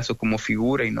este caso como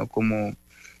figura y no como,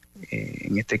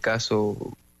 en este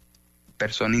caso,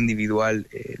 persona individual,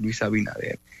 Luis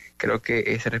Abinader. Creo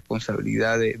que es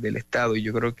responsabilidad del Estado, y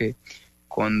yo creo que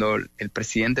cuando el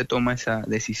presidente toma esa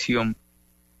decisión,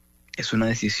 es una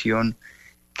decisión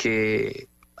que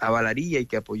avalaría y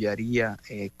que apoyaría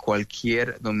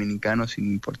cualquier dominicano, sin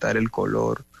importar el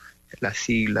color, las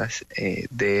siglas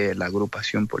de la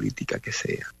agrupación política que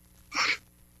sea.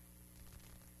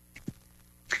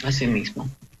 Así mismo.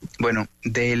 Bueno,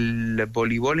 del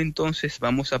voleibol entonces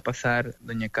vamos a pasar,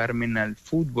 doña Carmen, al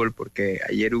fútbol, porque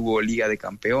ayer hubo Liga de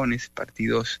Campeones,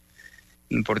 partidos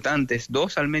importantes,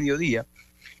 2 al mediodía.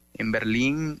 En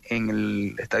Berlín, en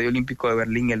el Estadio Olímpico de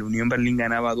Berlín, el Unión Berlín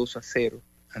ganaba 2-0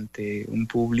 ante un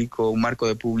marco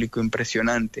de público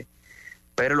impresionante,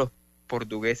 pero los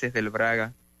portugueses del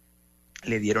Braga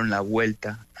le dieron la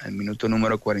vuelta al minuto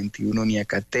número 41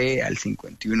 Niakate, al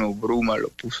 51 Bruma lo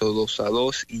puso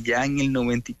 2-2 y ya en el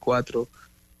 94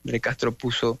 De Castro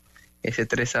puso ese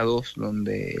 3-2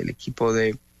 donde el equipo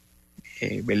de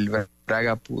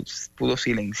Braga pudo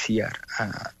silenciar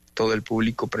a todo el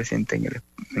público presente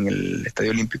en el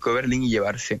Estadio Olímpico de Berlín y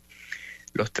llevarse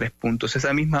los 3 puntos.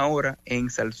 Esa misma hora en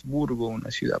Salzburgo,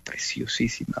 una ciudad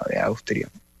preciosísima de Austria,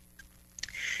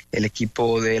 el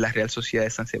equipo de la Real Sociedad de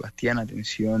San Sebastián,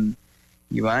 atención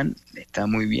Iván, está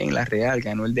muy bien la Real,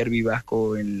 ganó el Derbi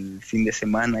Vasco el fin de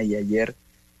semana y ayer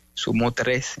sumó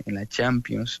 3 en la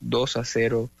Champions,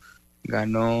 2-0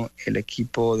 ganó el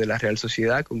equipo de la Real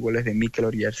Sociedad con goles de Mikel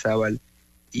Oyarzabal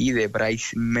y de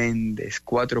Brais Méndez.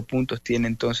 4 puntos tiene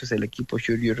entonces el equipo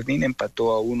Jurjordín,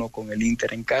 empató a 1 con el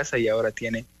Inter en casa y ahora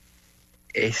tiene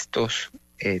estos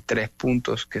 3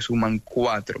 puntos que suman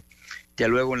 4. Ya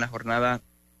luego en la jornada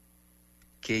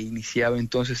que iniciaba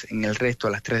entonces en el resto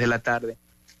a las 3 de la tarde,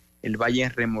 el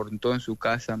Bayern remontó en su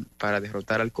casa para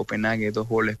derrotar al Copenhague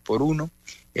 2-1.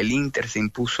 El Inter se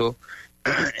impuso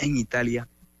en Italia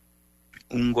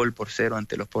 1-0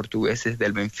 ante los portugueses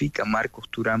del Benfica. Marcos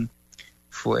Thuram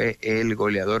fue el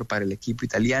goleador para el equipo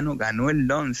italiano. Ganó el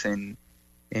Lens en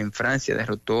Francia,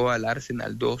 derrotó al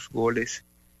Arsenal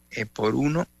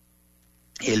 2-1.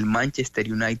 El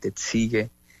Manchester United sigue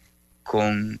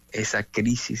con esa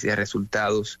crisis de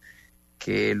resultados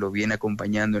que lo viene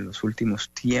acompañando en los últimos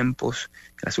tiempos,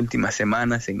 en las últimas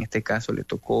semanas. En este caso le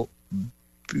tocó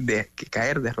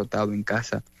caer derrotado en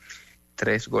casa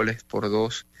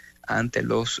 3-2 ante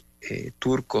los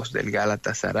turcos del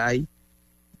Galatasaray,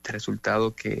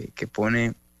 resultado que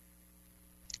pone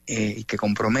y que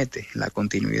compromete la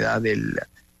continuidad del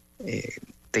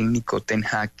técnico Ten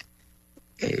Hag,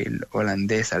 el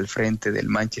holandés al frente del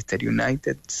Manchester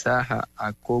United. Zaha,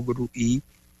 Akoglu y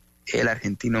el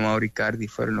argentino Mauro Icardi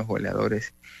fueron los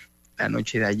goleadores la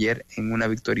noche de ayer en una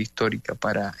victoria histórica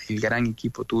para el gran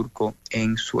equipo turco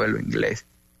en suelo inglés.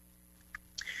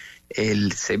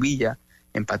 El Sevilla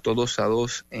empató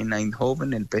 2-2 en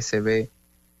Eindhoven. El PSV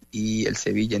y el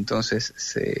Sevilla entonces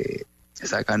se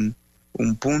sacan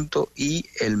un punto, y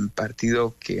el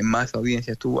partido que más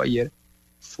audiencia tuvo ayer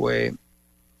fue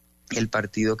el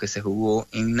partido que se jugó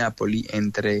en Nápoli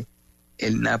entre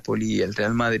el Napoli y el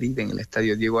Real Madrid en el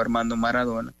estadio Diego Armando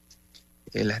Maradona.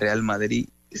 El Real Madrid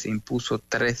se impuso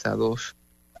 3-2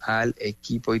 al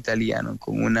equipo italiano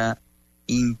con una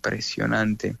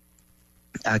impresionante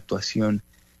actuación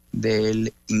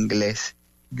del inglés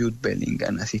Jude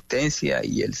Bellingham, asistencia,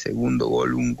 y el segundo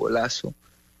gol, un golazo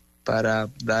para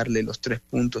darle los 3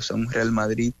 puntos a un Real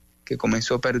Madrid que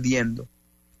comenzó perdiendo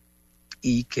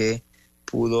y que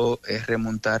pudo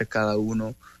remontar cada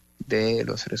uno de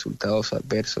los resultados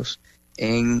adversos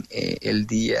en el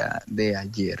día de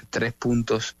ayer. 3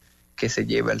 puntos que se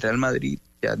lleva el Real Madrid,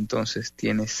 ya entonces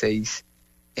tiene 6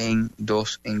 en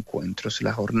 2 encuentros.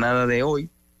 La jornada de hoy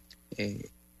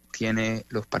tiene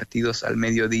los partidos al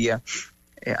mediodía: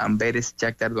 Amberes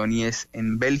Shakhtar Donetsk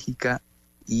en Bélgica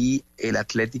y el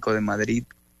Atlético de Madrid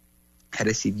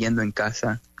recibiendo en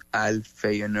casa al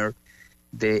Feyenoord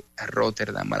de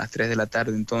Rotterdam. A las 3 de la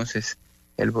tarde entonces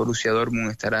el Borussia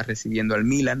Dortmund estará recibiendo al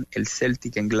Milan, el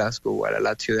Celtic en Glasgow a la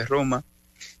Lazio de Roma,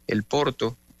 el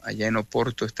Porto allá en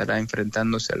Oporto estará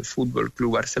enfrentándose al Fútbol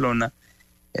Club Barcelona,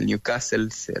 el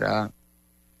Newcastle será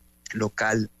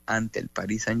local ante el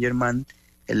Paris Saint-Germain,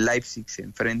 el Leipzig se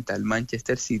enfrenta al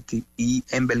Manchester City y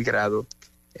en Belgrado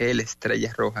el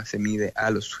Estrellas Rojas se mide a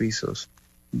los suizos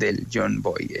del John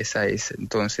Boy. Esa es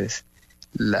entonces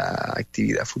la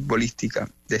actividad futbolística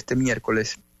de este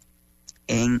miércoles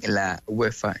en la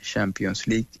UEFA Champions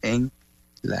League, en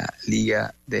la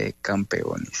Liga de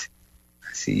Campeones.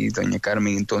 Así, doña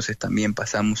Carmen, entonces también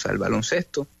pasamos al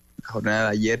baloncesto. La jornada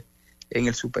de ayer en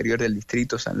el Superior del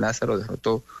Distrito, San Lázaro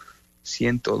derrotó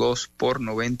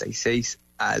 102-96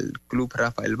 al Club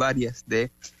Rafael Varias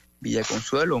de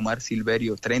Villaconsuelo. Omar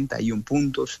Silverio 31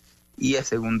 puntos, y a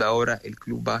segunda hora el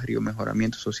Club Barrio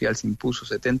Mejoramiento Social se impuso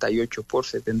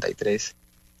 78-73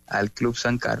 al Club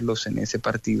San Carlos. En ese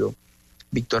partido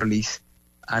Víctor Liz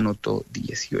anotó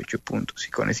 18 puntos.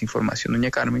 Y con esa información,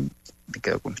 doña Carmen, me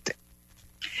quedo con usted.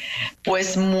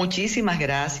 Pues muchísimas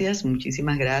gracias,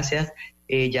 muchísimas gracias.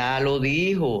 Ya lo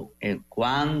dijo,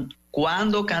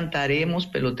 ¿cuándo cantaremos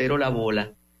Pelotero la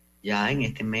Bola? Ya en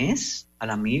este mes,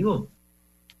 al amigo,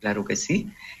 claro que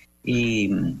sí. Y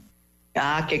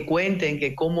que cuenten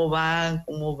que cómo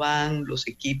van los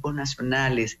equipos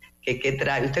nacionales, que qué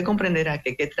trae, usted comprenderá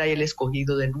que qué trae el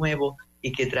Escogido de nuevo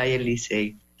y qué trae el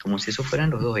Licey, como si esos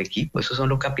fueran los dos equipos, esos son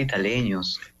los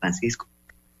capitaleños, Francisco.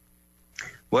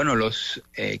 Bueno, los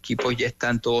equipos ya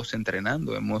están todos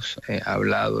entrenando, hemos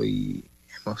hablado y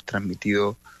hemos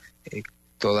transmitido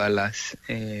todas las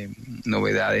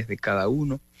novedades de cada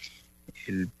uno.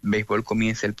 El béisbol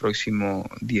comienza el próximo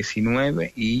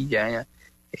 19 y ya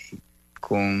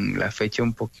con la fecha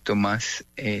un poquito más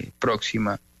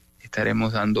próxima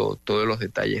estaremos dando todos los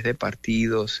detalles de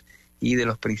partidos y de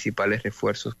los principales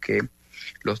refuerzos que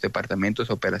los departamentos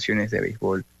de operaciones de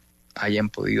béisbol hayan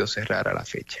podido cerrar a la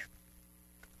fecha.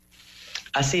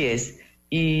 Así es.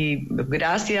 Y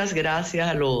gracias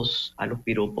a los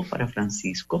piropos para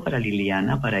Francisco, para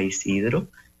Liliana, para Isidro.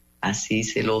 Así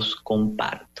se los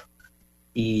comparto.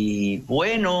 Y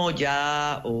bueno,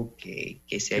 ya, que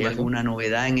si hay alguna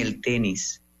novedad en el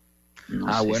tenis.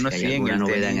 No sé si sí, en el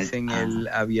tenis, en el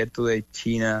abierto de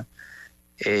China,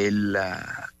 el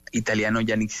italiano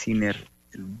Yannick Sinner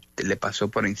le pasó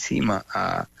por encima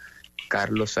a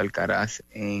Carlos Alcaraz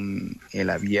en el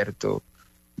abierto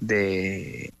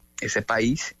de ese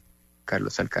país.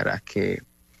 Carlos Alcaraz, que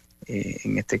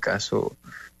en este caso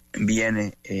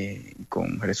viene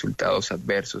con resultados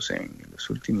adversos en los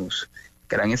últimos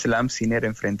Grand Slam. Sinner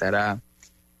enfrentará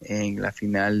en la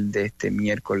final de este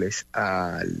miércoles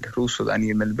al ruso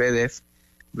Daniil Medvedev,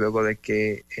 luego de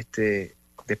que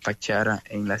despachara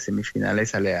en las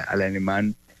semifinales al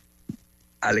alemán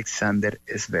Alexander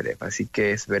Zverev. Así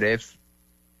que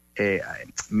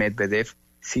Medvedev,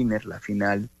 Sinner, la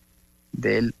final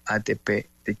del ATP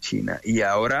de China. Y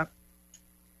ahora,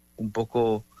 un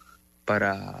poco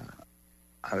para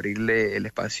abrirle el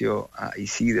espacio a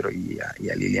Isidro y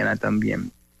a Liliana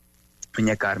también,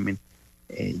 doña Carmen,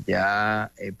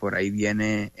 por ahí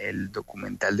viene el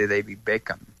documental de David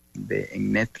Beckham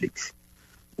en Netflix,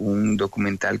 un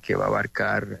documental que va a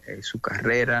abarcar su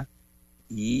carrera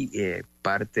y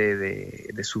parte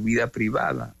de su vida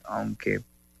privada, aunque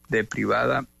de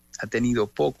privada ha tenido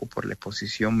poco por la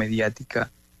exposición mediática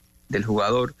del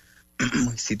jugador,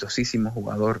 exitosísimo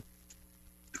jugador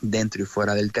dentro y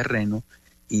fuera del terreno,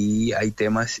 y hay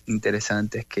temas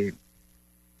interesantes que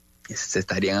se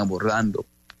estarían abordando,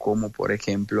 como por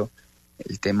ejemplo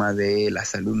el tema de la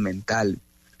salud mental.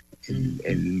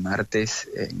 El martes,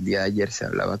 el día de ayer, se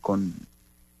hablaba con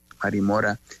Mari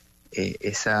Mora,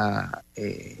 ese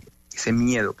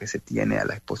miedo que se tiene a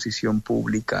la exposición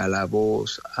pública, a la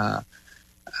voz, a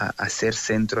ser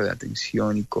centro de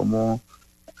atención, y cómo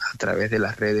a través de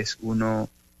las redes uno,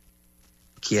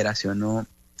 quiera o no,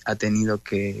 ha tenido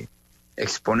que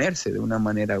exponerse de una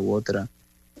manera u otra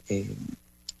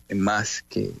más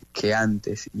que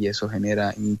antes, y eso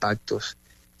genera impactos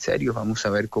serios. Vamos a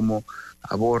ver cómo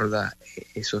aborda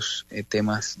esos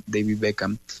temas David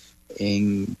Beckham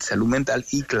en salud mental.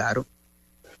 Y claro,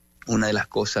 una de las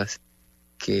cosas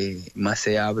que más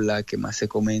se habla, que más se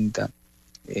comenta,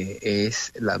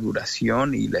 es la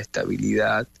duración y la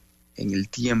estabilidad en el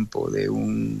tiempo de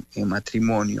un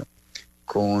matrimonio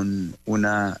con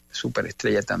una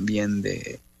superestrella también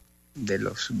del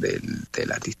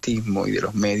artistismo y de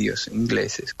los medios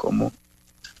ingleses, como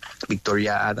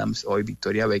Victoria Adams, hoy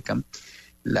Victoria Beckham,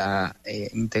 la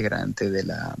integrante de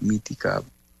la mítica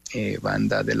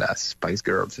banda de las Spice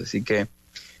Girls. Así que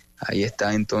ahí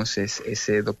está entonces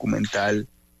ese documental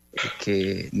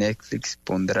que Netflix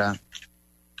pondrá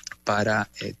para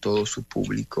todo su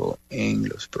público en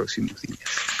los próximos días.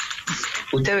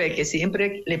 Usted ve que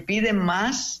siempre le piden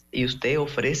más y usted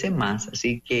ofrece más,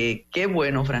 así que qué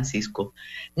bueno, Francisco.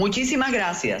 Muchísimas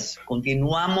gracias.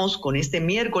 Continuamos con este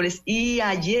miércoles, y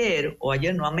a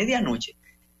medianoche,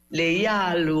 leía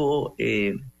algo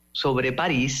sobre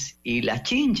París y las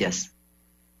chinchas,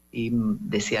 y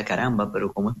decía, caramba,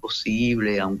 pero ¿cómo es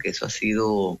posible? Aunque eso ha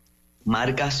sido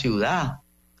marca ciudad,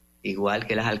 igual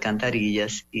que las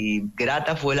alcantarillas, y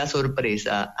grata fue la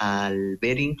sorpresa al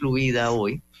ver incluida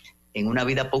hoy en una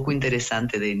vida poco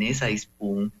interesante de Inés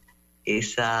Aispun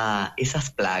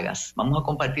esas plagas. Vamos a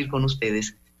compartir con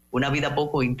ustedes una vida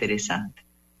poco interesante.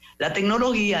 La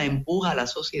tecnología empuja a la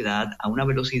sociedad a una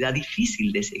velocidad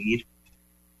difícil de seguir.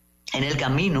 En el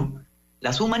camino,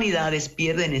 las humanidades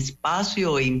pierden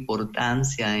espacio e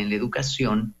importancia en la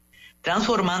educación,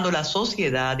 transformando la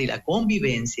sociedad y la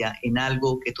convivencia en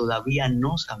algo que todavía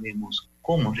no sabemos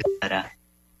cómo resultará.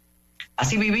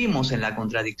 Así vivimos en la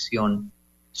contradicción,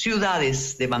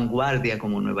 ciudades de vanguardia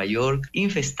como Nueva York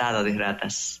infestada de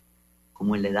ratas,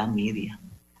 como en la Edad Media,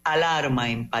 alarma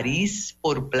en París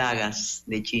por plagas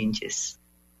de chinches,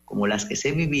 como las que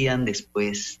se vivían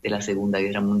después de la Segunda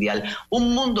Guerra Mundial,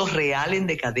 un mundo real en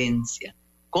decadencia,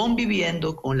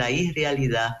 conviviendo con la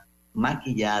irrealidad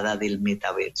maquillada del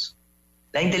metaverso.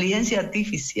 La inteligencia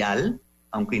artificial,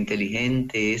 aunque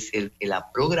inteligente es el que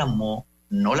la programó,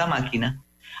 no la máquina,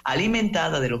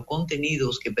 alimentada de los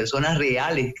contenidos que personas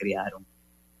reales crearon.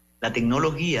 La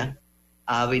tecnología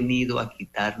ha venido a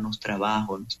quitarnos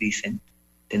trabajo, nos dicen.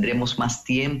 Tendremos más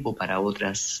tiempo para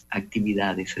otras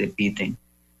actividades, repiten.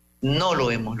 No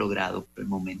lo hemos logrado por el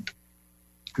momento.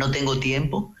 No tengo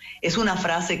tiempo es una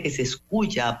frase que se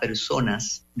escucha a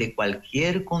personas de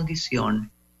cualquier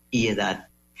condición y edad.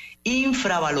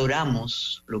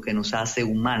 Infravaloramos lo que nos hace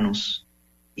humanos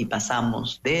y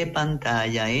pasamos de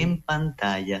pantalla en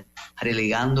pantalla,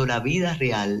 relegando la vida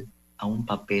real a un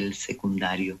papel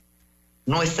secundario.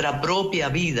 Nuestra propia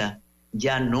vida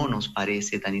ya no nos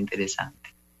parece tan interesante.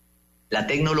 La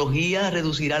tecnología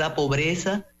reducirá la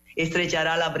pobreza,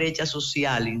 estrechará la brecha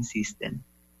social, insisten,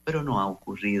 pero no ha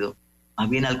ocurrido, más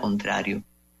bien al contrario.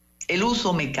 El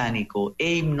uso mecánico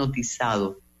e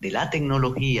hipnotizado de la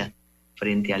tecnología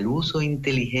frente al uso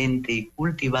inteligente y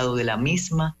cultivado de la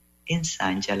misma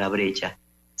ensancha la brecha,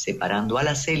 separando a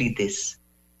las élites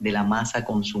de la masa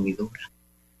consumidora.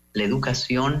 La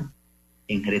educación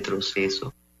en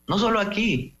retroceso, no solo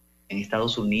aquí, en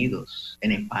Estados Unidos,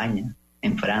 en España,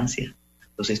 en Francia.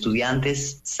 Los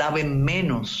estudiantes saben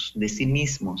menos de sí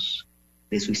mismos,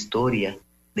 de su historia,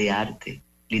 de arte,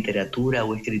 literatura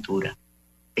o escritura.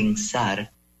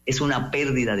 Pensar es una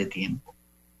pérdida de tiempo.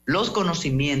 Los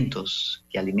conocimientos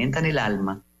que alimentan el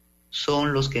alma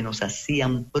son los que nos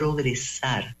hacían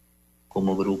progresar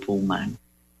como grupo humano.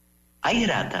 Hay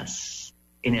ratas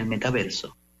en el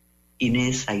metaverso.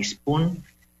 Inés Aispun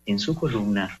en su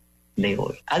columna de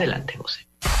hoy. Adelante, José.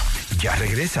 Ya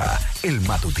regresa el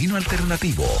matutino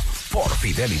alternativo por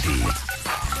Fidelity.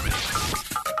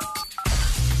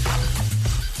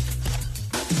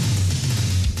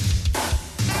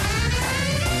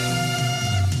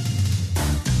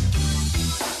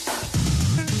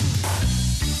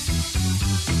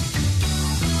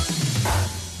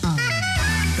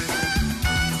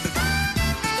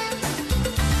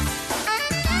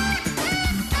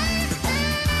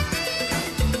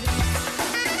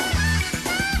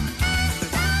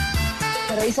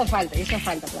 Hizo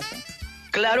falta, Placer.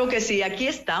 Claro que sí, aquí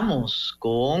estamos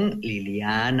con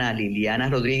Liliana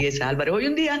Rodríguez Álvarez. Hoy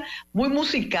un día muy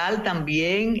musical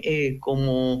también,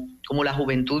 como la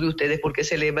juventud de ustedes, porque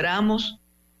celebramos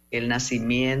el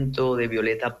nacimiento de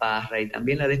Violeta Parra y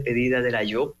también la despedida de la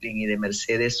Joplin y de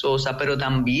Mercedes Sosa, pero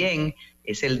también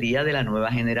es el día de la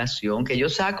nueva generación, que yo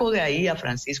saco de ahí a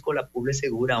Francisco Lapuble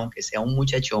Segura, aunque sea un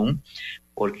muchachón,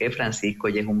 porque Francisco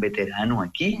ya es un veterano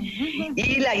aquí.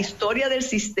 Y la historia del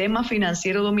sistema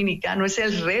financiero dominicano es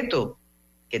el reto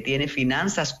que tiene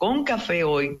Finanzas con Café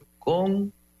hoy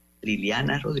con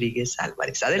Liliana Rodríguez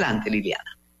Álvarez. Adelante,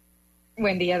 Liliana.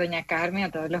 Buen día, doña Carmen,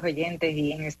 a todos los oyentes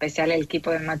y en especial el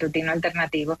equipo del Matutino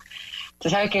Alternativo. Usted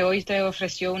sabe que hoy usted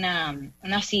ofreció una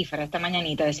cifra esta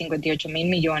mañanita de 58 mil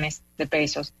millones de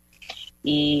pesos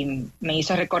y me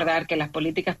hizo recordar que las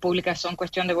políticas públicas son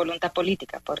cuestión de voluntad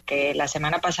política, porque la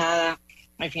semana pasada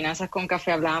en Finanzas con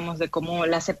Café hablábamos de cómo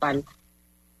la CEPAL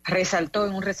resaltó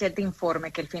en un reciente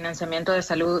informe que el financiamiento de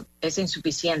salud es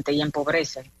insuficiente y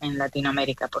empobrece en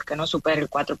Latinoamérica porque no supera el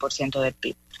 4% del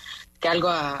PIB, que algo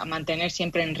a mantener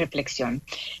siempre en reflexión.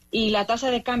 Y la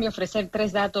tasa de cambio, ofrecer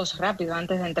 3 datos rápidos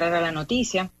antes de entrar a la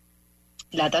noticia.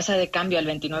 La tasa de cambio al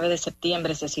 29 de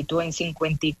septiembre se sitúa en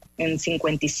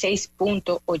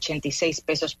 56.86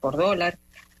 pesos por dólar.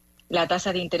 La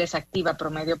tasa de interés activa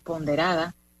promedio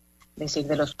ponderada, es decir,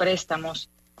 de los préstamos,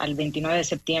 al 29 de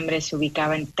septiembre se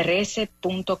ubicaba en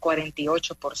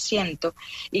 13.48%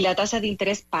 y la tasa de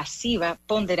interés pasiva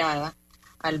ponderada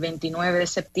al 29 de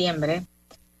septiembre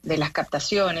de las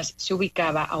captaciones se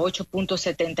ubicaba a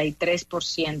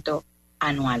 8.73%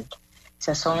 anual. O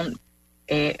sea, son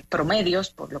promedios,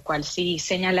 por lo cual sí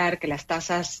señalar que las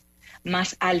tasas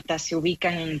más altas se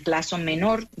ubican en plazo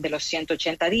menor de los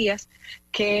 180 días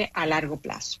que a largo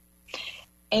plazo.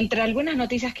 Entre algunas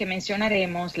noticias que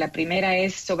mencionaremos, la primera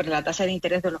es sobre la tasa de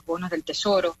interés de los bonos del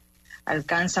Tesoro.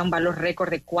 Alcanza un valor récord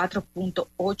de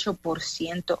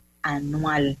 4.8%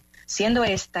 anual, siendo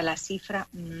esta la cifra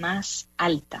más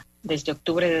alta desde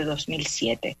octubre de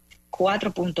 2007,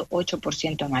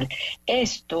 4.8% anual.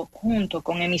 Esto, junto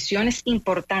con emisiones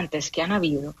importantes que han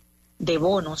habido de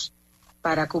bonos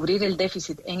para cubrir el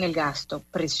déficit en el gasto,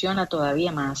 presiona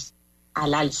todavía más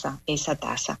al alza esa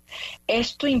tasa.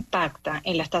 Esto impacta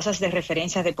en las tasas de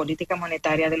referencia de política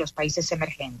monetaria de los países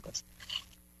emergentes,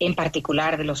 en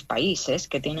particular de los países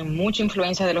que tienen mucha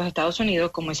influencia de los Estados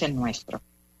Unidos, como es el nuestro.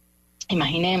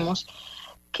 Imaginemos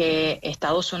que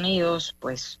Estados Unidos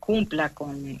pues cumpla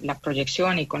con la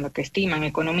proyección y con lo que estiman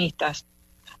economistas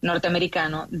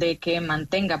norteamericanos de que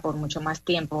mantenga por mucho más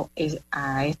tiempo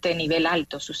a este nivel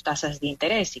alto sus tasas de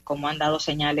interés, y como han dado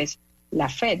señales la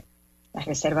Fed, la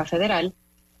Reserva Federal.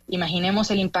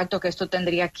 Imaginemos el impacto que esto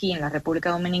tendría aquí en la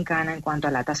República Dominicana en cuanto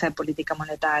a la tasa de política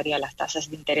monetaria, las tasas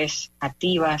de interés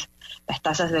activas, las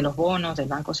tasas de los bonos del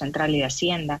Banco Central y de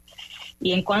Hacienda,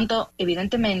 y en cuanto,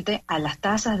 evidentemente, a las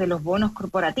tasas de los bonos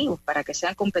corporativos para que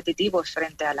sean competitivos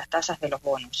frente a las tasas de los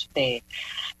bonos de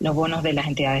las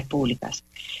entidades públicas.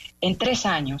 En 3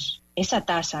 años, esa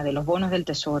tasa de los bonos del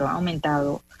Tesoro ha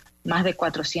aumentado más de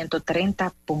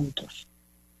 430 puntos.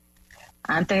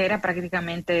 Antes era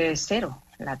prácticamente cero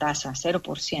la tasa,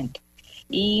 0%.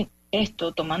 Y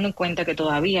esto tomando en cuenta que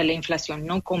todavía la inflación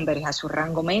no converge a su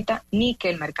rango meta, ni que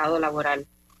el mercado laboral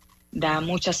da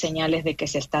muchas señales de que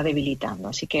se está debilitando.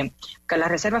 Así que la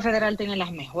Reserva Federal tiene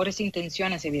las mejores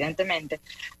intenciones, evidentemente,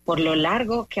 por lo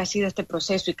largo que ha sido este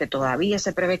proceso y que todavía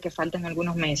se prevé que falten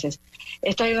algunos meses,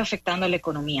 esto ha ido afectando a la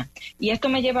economía. Y esto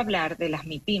me lleva a hablar de las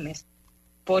MIPYMES,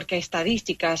 porque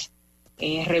estadísticas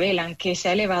revelan que se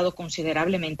ha elevado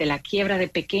considerablemente la quiebra de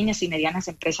pequeñas y medianas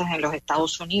empresas en los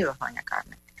Estados Unidos, doña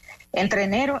Carmen. Entre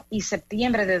enero y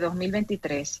septiembre de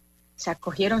 2023 se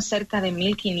acogieron cerca de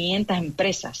 1.500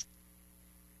 empresas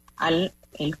al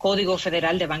Código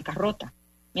Federal de Bancarrota,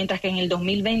 mientras que en el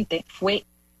 2020 fue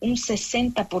un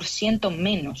 60%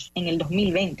 menos en el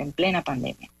 2020, en plena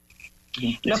pandemia.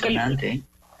 Impresionante.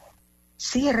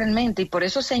 Sí, realmente, y por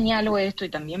eso señalo esto, y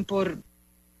también por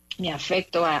mi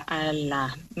afecto a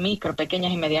las micro,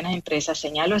 pequeñas y medianas empresas,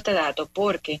 señalo este dato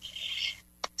porque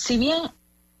si bien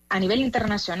a nivel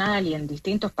internacional y en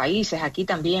distintos países, aquí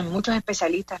también, muchos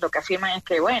especialistas lo que afirman es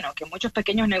que, bueno, que muchos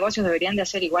pequeños negocios deberían de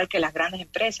hacer igual que las grandes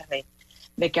empresas,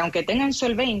 de que aunque tengan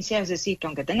solvencia, es decir, que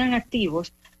aunque tengan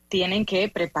activos, tienen que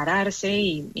prepararse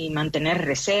y mantener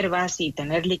reservas y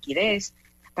tener liquidez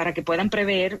para que puedan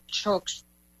prever shocks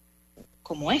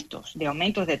como estos, de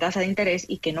aumentos de tasa de interés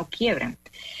y que no quiebran.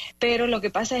 Pero lo que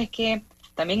pasa es que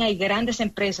también hay grandes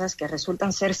empresas que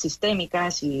resultan ser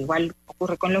sistémicas, y igual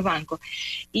ocurre con los bancos,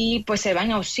 y pues se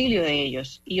van a auxilio de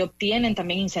ellos y obtienen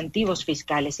también incentivos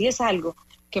fiscales. Y es algo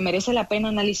que merece la pena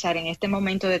analizar en este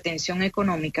momento de tensión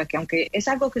económica, que aunque es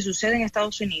algo que sucede en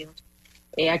Estados Unidos,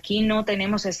 aquí no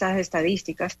tenemos esas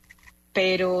estadísticas,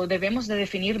 pero debemos de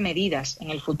definir medidas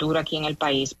en el futuro aquí en el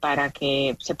país para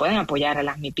que se puedan apoyar a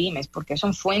las MIPYMES, porque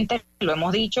son fuentes, lo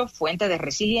hemos dicho, fuente de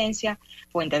resiliencia,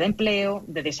 fuente de empleo,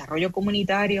 de desarrollo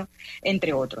comunitario,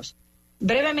 entre otros.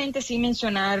 Brevemente, sí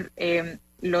mencionar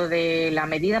lo de la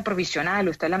medida provisional,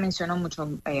 usted la mencionó mucho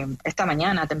esta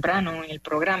mañana, temprano, en el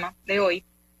programa de hoy,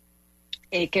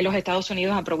 que los Estados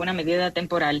Unidos aprobó una medida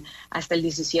temporal hasta el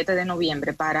 17 de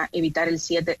noviembre para evitar el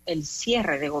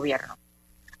cierre de gobierno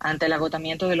ante el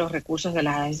agotamiento de los recursos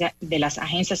de las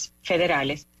agencias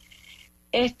federales.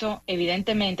 Esto,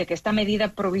 evidentemente, que esta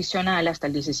medida provisional hasta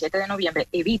el 17 de noviembre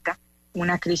evita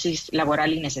una crisis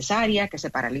laboral innecesaria, que se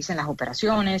paralicen las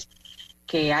operaciones,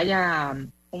 que haya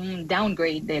un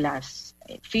downgrade de las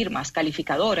firmas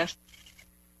calificadoras.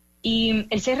 Y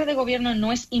el cierre de gobierno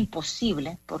no es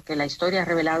imposible, porque la historia ha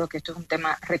revelado que esto es un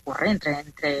tema recurrente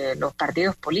entre los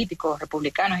partidos políticos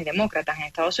republicanos y demócratas en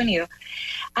Estados Unidos.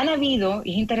 Han habido,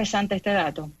 y es interesante este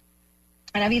dato,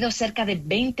 han habido cerca de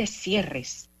 20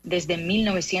 cierres desde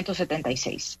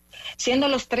 1976, siendo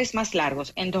los 3 más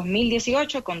largos en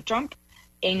 2018 con Trump,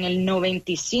 en el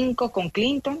 95 con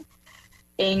Clinton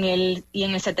y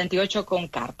en el 78 con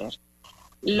Carter.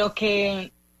 Lo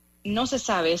que no se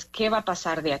sabe es qué va a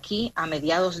pasar de aquí a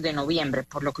mediados de noviembre,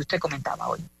 por lo que usted comentaba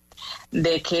hoy,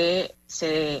 de que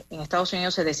en Estados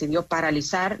Unidos se decidió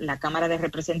paralizar la Cámara de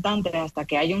Representantes hasta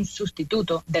que haya un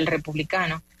sustituto del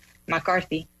republicano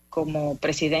McCarthy como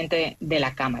presidente de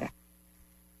la Cámara.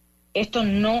 Esto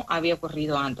no había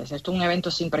ocurrido antes, esto es un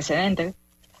evento sin precedentes.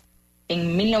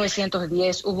 En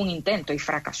 1910 hubo un intento y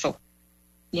fracasó,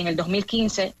 y en el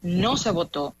 2015 no se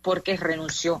votó porque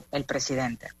renunció el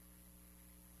presidente.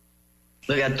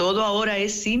 Oiga, todo ahora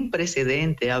es sin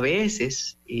precedente a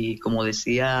veces, y como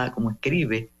decía, como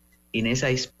escribe Inés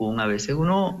Aispun, a veces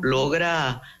uno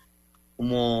logra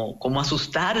como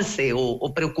asustarse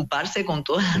o preocuparse con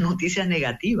todas las noticias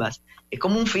negativas. Es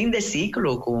como un fin de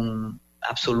ciclo con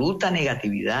absoluta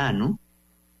negatividad, ¿no?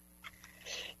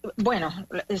 Bueno,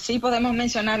 sí podemos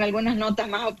mencionar algunas notas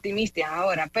más optimistas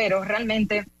ahora, pero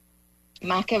realmente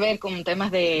más que ver con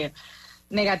temas de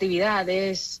negatividad,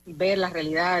 es ver la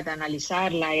realidad,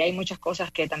 analizarla, y hay muchas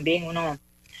cosas que también uno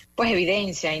pues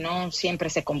evidencia y no siempre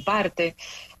se comparte,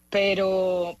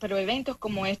 pero eventos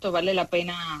como estos vale la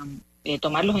pena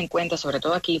tomarlos en cuenta, sobre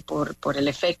todo aquí por el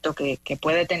efecto que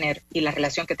puede tener y la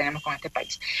relación que tenemos con este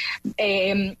país.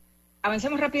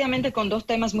 Avancemos rápidamente con dos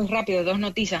temas muy rápidos, dos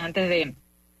noticias antes de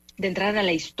entrar a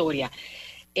la historia.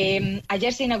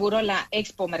 Ayer se inauguró la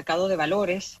Expo Mercado de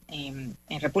Valores en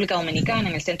República Dominicana,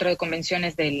 en el Centro de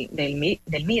Convenciones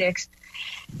del MIREX,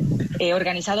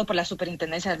 organizado por la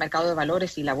Superintendencia del Mercado de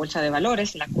Valores y la Bolsa de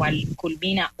Valores, la cual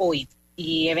culmina hoy.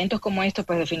 Y eventos como estos,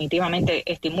 pues definitivamente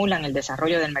estimulan el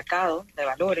desarrollo del mercado de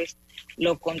valores,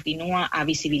 lo continúa a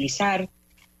visibilizar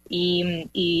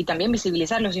y también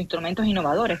visibilizar los instrumentos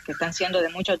innovadores que están siendo de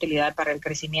mucha utilidad para el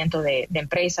crecimiento de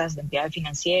empresas, de entidades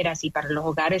financieras y para los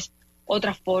hogares,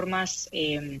 otras formas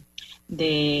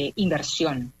de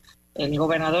inversión. El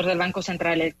gobernador del Banco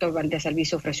Central, Héctor Valdés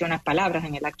Albizu, ofreció unas palabras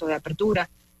en el acto de apertura,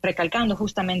 recalcando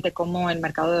justamente cómo el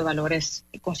mercado de valores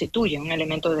constituye un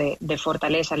elemento de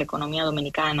fortaleza a la economía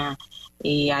dominicana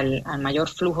y al mayor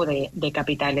flujo de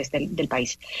capitales del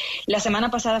país. La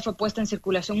semana pasada fue puesto en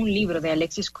circulación un libro de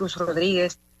Alexis Cruz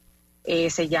Rodríguez,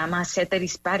 se llama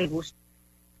Ceteris Paribus,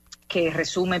 que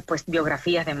resume pues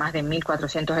biografías de más de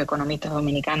 1.400 economistas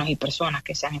dominicanos y personas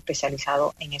que se han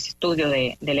especializado en ese estudio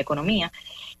de la economía,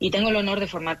 y tengo el honor de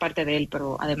formar parte de él,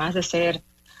 pero además de ser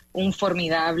un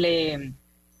formidable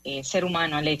ser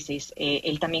humano, Alexis,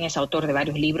 él también es autor de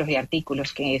varios libros y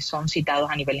artículos que son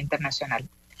citados a nivel internacional,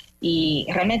 y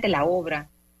realmente la obra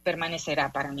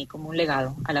permanecerá para mí como un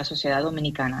legado a la sociedad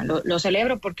dominicana. Lo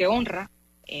celebro porque honra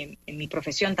en mi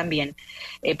profesión también,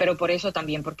 pero por eso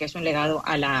también porque es un legado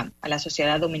a la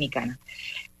sociedad dominicana.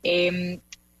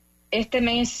 Este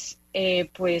mes,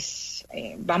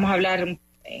 vamos a hablar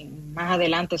más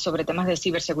adelante sobre temas de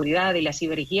ciberseguridad y la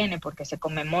ciberhigiene, porque se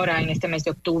conmemora en este mes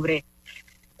de octubre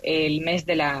el mes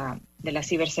de la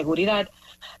ciberseguridad,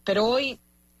 pero hoy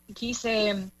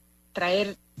quise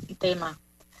traer un tema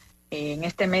en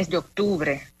este mes de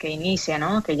octubre que inicia,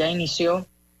 ¿no? Que ya inició.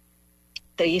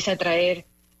 Te quise traer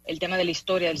el tema de la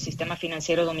historia del sistema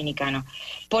financiero dominicano.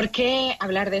 ¿Por qué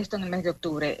hablar de esto en el mes de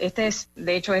octubre? Este es,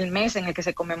 de hecho, el mes en el que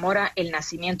se conmemora el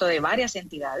nacimiento de varias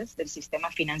entidades del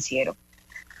sistema financiero.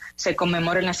 Se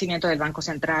conmemora el nacimiento del Banco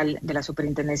Central, de la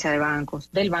Superintendencia de Bancos,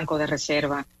 del Banco de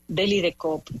Reserva, del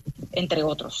IDECOP, entre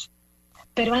otros.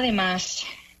 Pero además,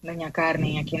 doña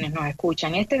Carmen, a quienes nos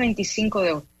escuchan, este 25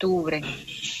 de octubre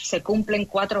se cumplen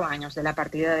 4 años de la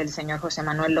partida del señor José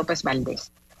Manuel López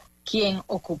Valdés, quien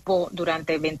ocupó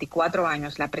durante 24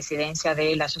 años la presidencia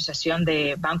de la Asociación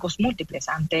de Bancos Múltiples,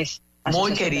 antes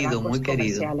muy querido, muy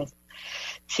querido.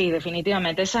 Sí,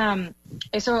 definitivamente.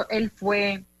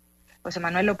 José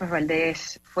Manuel López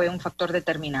Valdés fue un factor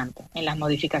determinante en las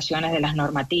modificaciones de las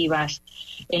normativas,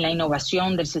 en la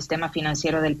innovación del sistema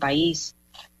financiero del país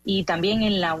y también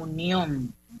en la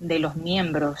unión de los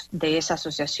miembros de esa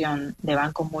asociación de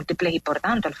bancos múltiples y, por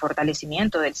tanto, el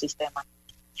fortalecimiento del sistema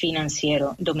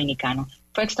financiero dominicano.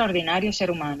 Fue extraordinario ser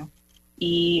humano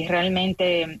y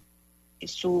realmente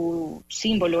su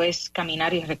símbolo es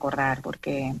caminar y recordar,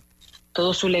 porque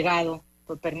todo su legado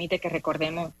pues permite que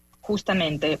recordemos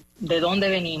justamente de dónde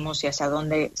venimos y hacia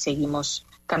dónde seguimos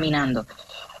caminando.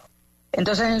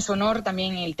 Entonces, en su honor,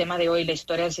 también el tema de hoy, la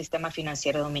historia del sistema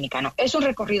financiero dominicano. Es un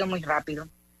recorrido muy rápido,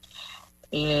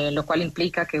 lo cual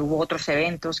implica que hubo otros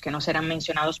eventos que no serán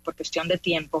mencionados por cuestión de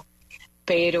tiempo,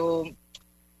 pero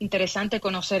interesante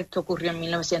conocer qué ocurrió en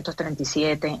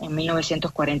 1937, en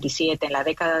 1947, en la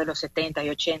década de los 70 y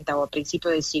 80 o a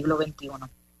principios del siglo XXI.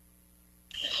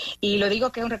 Y lo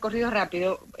digo que es un recorrido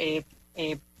rápido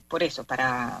por eso,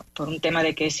 por un tema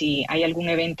de que si hay algún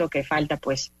evento que falta,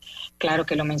 pues claro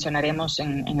que lo mencionaremos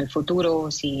en el futuro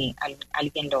si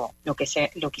alguien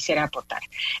lo quisiera aportar.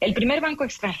 El primer banco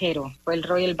extranjero fue el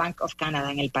Royal Bank of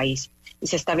Canada en el país y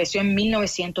se estableció en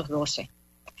 1912.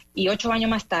 Y 8 años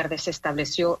más tarde se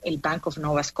estableció el Bank of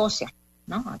Nova Scotia,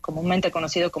 ¿no? Comúnmente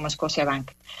conocido como Scotia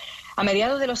Bank. A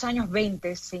mediados de los años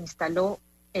 20 se instaló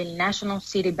el National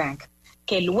City Bank,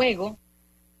 que luego,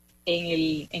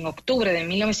 en octubre de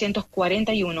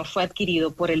 1941, fue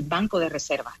adquirido por el Banco de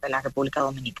Reserva de la República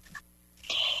Dominicana.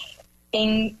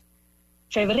 En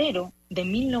febrero de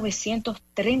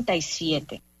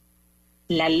 1937,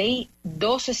 la Ley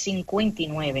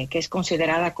 1259, que es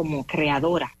considerada como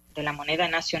creadora de la moneda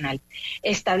nacional,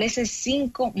 establece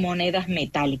 5 monedas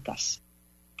metálicas,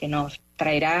 que nos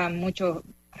traerá muchos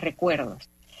recuerdos,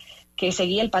 que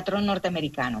seguía el patrón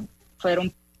norteamericano.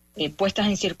 Fueron puestas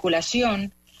en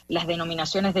circulación las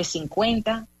denominaciones de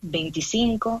 50,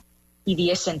 25 y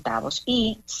 10 centavos,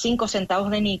 y 5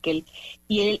 centavos de níquel,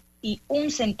 y y 1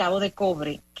 centavo de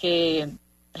cobre, que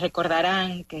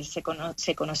recordarán que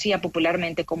se conocía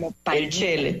popularmente como el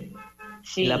chele.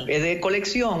 Sí. Es de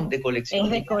colección, de colección.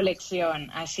 Es de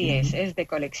colección, así es de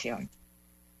colección.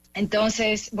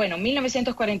 Entonces, bueno,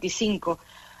 1945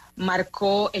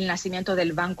 marcó el nacimiento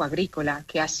del Banco Agrícola,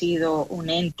 que ha sido un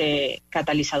ente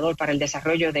catalizador para el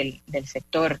desarrollo del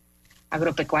sector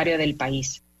agropecuario del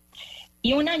país.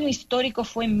 Y un año histórico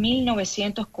fue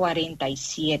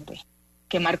 1947,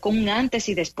 que marcó un antes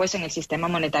y después en el sistema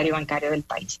monetario bancario del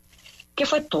país. ¿Qué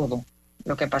fue todo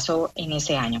lo que pasó en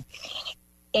ese año?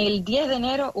 El 10 de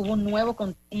enero hubo un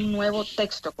nuevo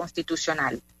texto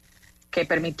constitucional que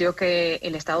permitió que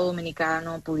el Estado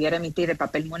dominicano pudiera emitir de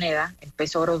papel moneda el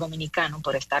peso oro dominicano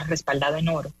por estar respaldado en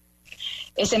oro.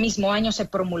 Ese mismo año se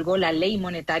promulgó la Ley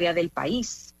Monetaria del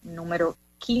país, número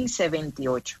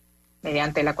 1528,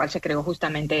 mediante la cual se creó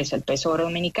justamente eso, el peso oro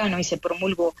dominicano, y se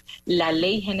promulgó la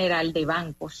Ley General de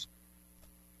Bancos,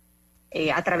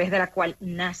 a través de la cual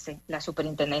nace la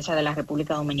Superintendencia de la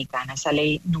República Dominicana, esa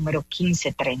ley número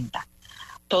 1530.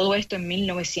 Todo esto en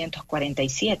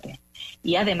 1947.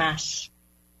 Y además,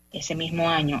 ese mismo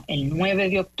año, el 9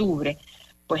 de octubre,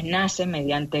 pues nace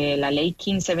mediante la ley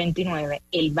 1529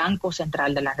 el Banco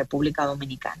Central de la República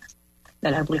Dominicana,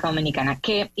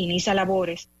 que inicia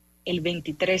labores el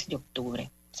 23 de octubre.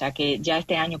 O sea que ya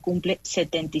este año cumple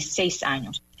 76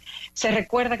 años. Se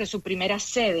recuerda que su primera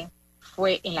sede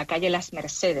fue en la calle Las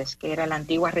Mercedes, que era la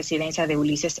antigua residencia de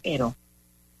Ulises Heró.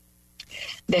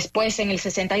 Después, en el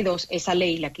 62, esa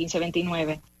ley, la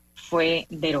 1529, fue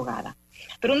derogada.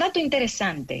 Pero un dato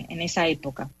interesante en esa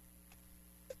época,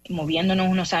 moviéndonos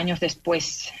unos años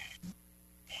después,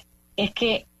 es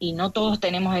que, y no todos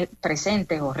tenemos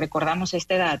presente o recordamos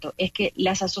este dato, es que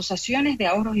las asociaciones de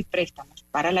ahorros y préstamos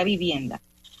para la vivienda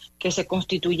que se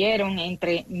constituyeron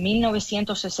entre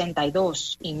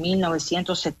 1962 y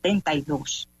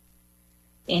 1972,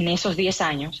 en esos 10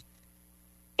 años,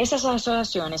 esas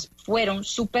asociaciones fueron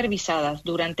supervisadas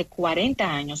durante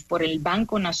 40 años por el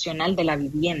Banco Nacional de la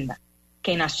Vivienda,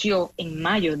 que nació en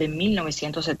mayo de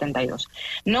 1972.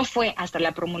 No fue hasta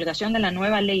la promulgación de la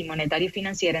nueva Ley Monetaria y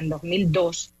Financiera en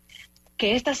 2002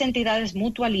 que estas entidades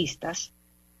mutualistas,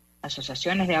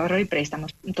 asociaciones de ahorro y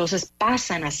préstamos, entonces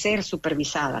pasan a ser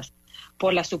supervisadas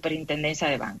por la Superintendencia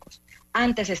de Bancos.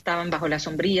 Antes estaban bajo la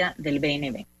sombrilla del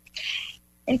BNB.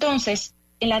 Entonces,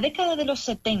 en la década de los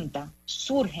 70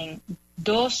 surgen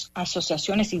dos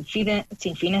asociaciones sin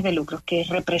fines de lucro que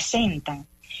representan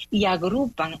y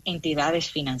agrupan entidades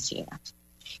financieras.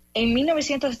 En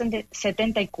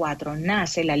 1974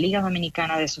 nace la Liga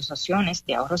Dominicana de Asociaciones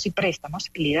de Ahorros y Préstamos,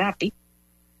 LIDAPI,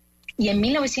 y en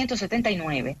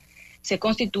 1979 se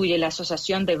constituye la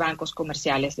Asociación de Bancos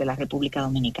Comerciales de la República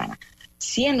Dominicana,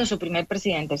 siendo su primer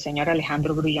presidente el señor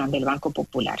Alejandro Grullón del Banco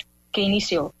Popular, que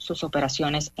inició sus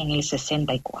operaciones en el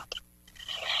 64.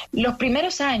 Los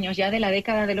primeros años ya de la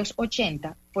década de los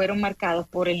 80 fueron marcados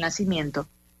por el nacimiento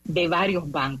de varios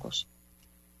bancos,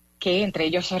 que entre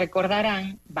ellos se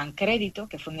recordarán Bancrédito,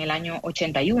 que fue en el año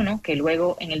 81, que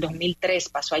luego en el 2003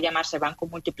 pasó a llamarse Banco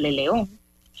Múltiple León.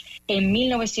 En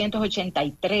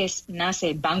 1983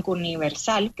 nace Banco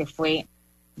Universal, que fue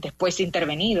después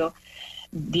intervenido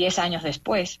 10 años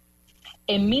después.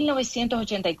 En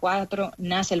 1984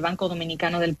 nace el Banco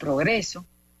Dominicano del Progreso,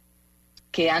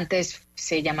 que antes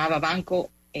se llamaba Banco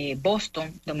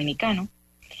Boston Dominicano.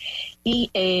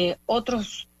 Y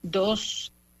otros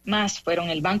dos más fueron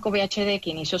el Banco BHD, que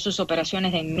inició sus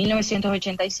operaciones en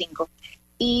 1985,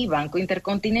 y Banco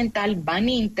Intercontinental,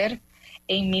 Baninter,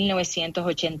 en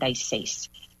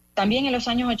 1986. También en los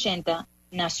años 80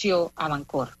 nació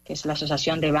Abancor, que es la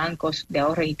Asociación de Bancos de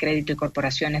Ahorro y Crédito y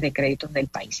Corporaciones de Créditos del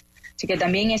país. Así que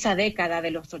también en esa década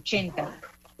de los 80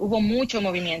 hubo mucho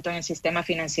movimiento en el sistema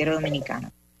financiero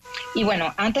dominicano. Y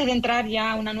bueno, antes de entrar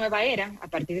ya a una nueva era, a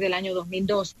partir del año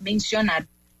 2002, mencionar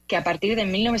que a partir de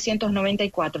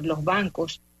 1994 los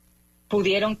bancos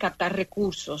pudieron captar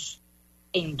recursos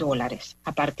en dólares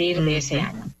a partir de ese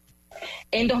año.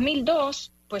 En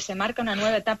 2002, pues se marca una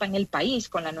nueva etapa en el país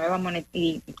con la nueva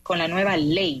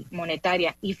ley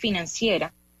monetaria y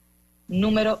financiera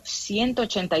número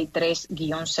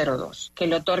 183-02, que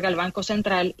le otorga al Banco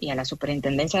Central y a la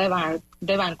Superintendencia de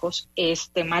Bancos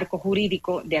este marco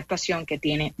jurídico de actuación que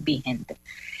tiene vigente.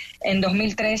 En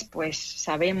 2003, pues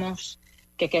sabemos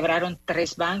que quebraron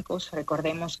 3 bancos.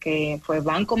 Recordemos que fue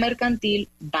Banco Mercantil,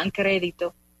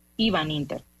 Bancrédito y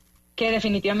Baninter, que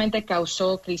definitivamente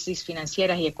causó crisis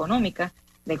financieras y económicas,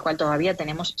 del cual todavía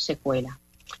tenemos secuela.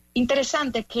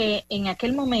 Interesante que en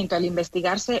aquel momento, al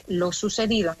investigarse lo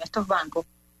sucedido en estos bancos,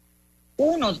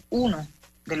 uno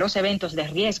de los eventos de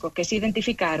riesgo que se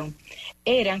identificaron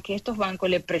eran que estos bancos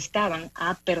le prestaban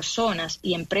a personas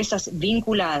y empresas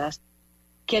vinculadas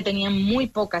que tenían muy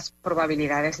pocas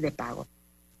probabilidades de pago.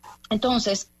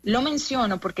 Entonces, lo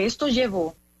menciono porque esto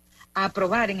llevó a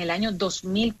aprobar en el año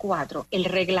 2004 el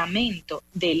reglamento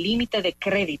de límite de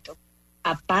crédito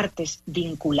a partes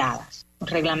vinculadas, un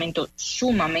reglamento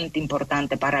sumamente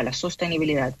importante para la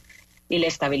sostenibilidad y la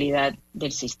estabilidad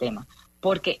del sistema,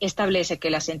 porque establece que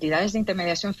las entidades de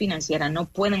intermediación financiera no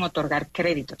pueden otorgar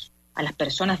créditos a las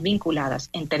personas vinculadas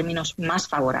en términos más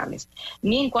favorables,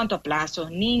 ni en cuanto a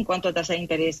plazos, ni en cuanto a tasa de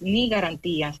interés, ni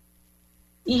garantías,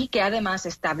 y que además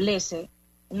establece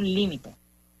un límite.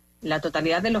 La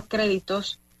totalidad de los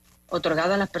créditos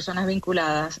otorgados a las personas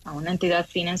vinculadas a una entidad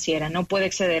financiera no puede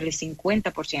exceder el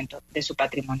 50% de su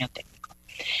patrimonio técnico.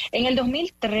 En el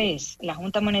 2003, la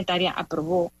Junta Monetaria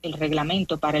aprobó el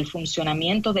reglamento para el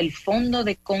funcionamiento del fondo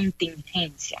de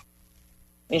contingencia.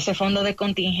 Ese fondo de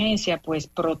contingencia, pues,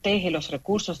 protege los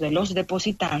recursos de los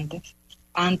depositantes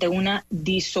ante una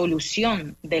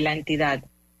disolución de la entidad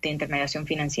de intermediación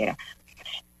financiera.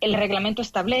 El reglamento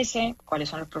establece cuáles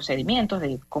son los procedimientos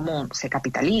de cómo se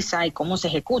capitaliza y cómo se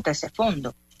ejecuta ese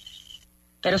fondo,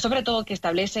 pero sobre todo que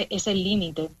establece ese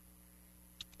límite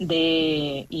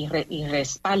y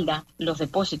respalda los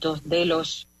depósitos de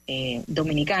los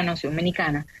dominicanos y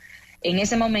dominicanas en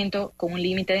ese momento con un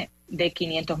límite de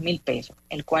 500,000 pesos,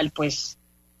 el cual pues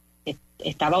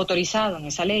estaba autorizado en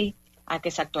esa ley a que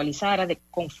se actualizara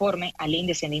conforme al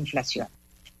índice de inflación.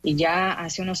 Y ya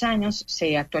hace unos años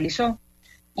se actualizó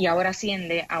y ahora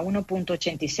asciende a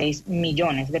 1.86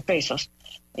 millones de pesos,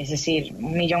 es decir,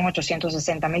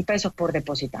 1.860.000 pesos por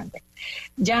depositante.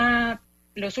 Ya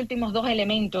los últimos dos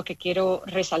elementos que quiero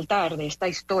resaltar de esta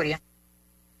historia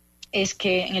es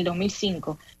que en el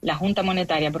 2005 la Junta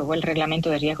Monetaria aprobó el Reglamento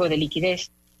de Riesgo de Liquidez,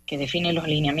 que define los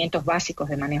lineamientos básicos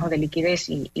de manejo de liquidez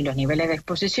y los niveles de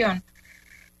exposición.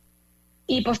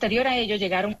 Y posterior a ello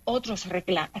llegaron otros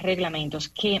reglamentos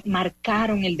que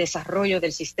marcaron el desarrollo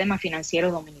del sistema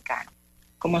financiero dominicano,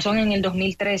 como son en el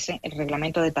 2013 el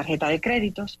reglamento de tarjeta de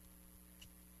créditos,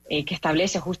 que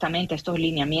establece justamente estos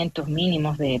lineamientos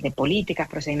mínimos de políticas,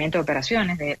 procedimientos de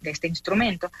operaciones de este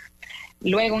instrumento.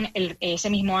 Luego, ese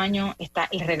mismo año está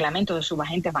el reglamento de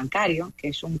subagentes bancarios, que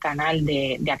es un canal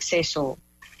de acceso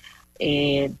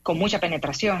con mucha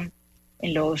penetración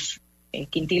en los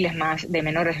quintiles más de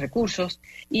menores recursos,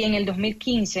 y en el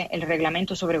 2015 el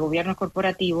reglamento sobre gobierno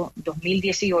corporativo,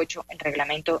 2018 el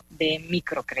reglamento de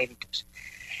microcréditos.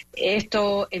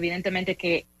 Esto evidentemente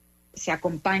que se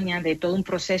acompaña de todo un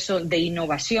proceso de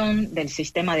innovación del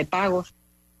sistema de pagos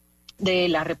de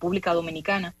la República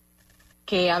Dominicana,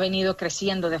 que ha venido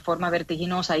creciendo de forma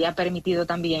vertiginosa y ha permitido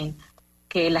también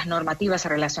que las normativas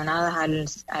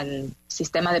relacionadas al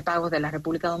sistema de pagos de la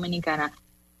República Dominicana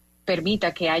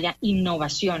permita que haya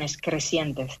innovaciones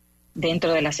crecientes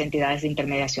dentro de las entidades de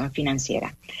intermediación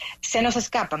financiera. Se nos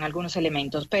escapan algunos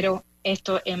elementos, pero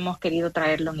esto hemos querido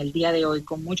traerlo en el día de hoy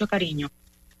con mucho cariño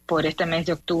por este mes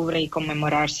de octubre y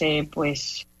conmemorarse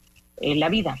pues la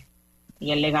vida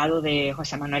y el legado de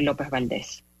José Manuel López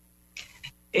Valdés.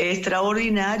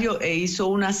 Extraordinario, e hizo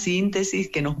una síntesis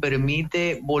que nos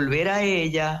permite volver a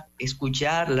ella,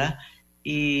 escucharla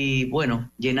y,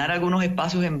 bueno, llenar algunos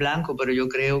espacios en blanco, pero yo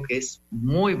creo que es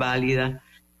muy válida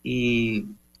y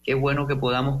qué bueno que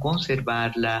podamos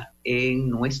conservarla en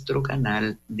nuestro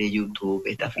canal de YouTube,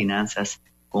 estas Finanzas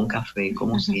con Café,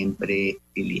 como siempre,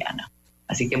 Liliana.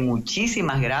 Así que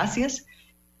muchísimas gracias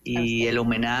y el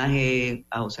homenaje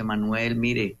a José Manuel,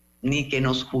 mire, ni que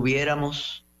nos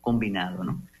hubiéramos combinado,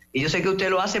 ¿no? Y yo sé que usted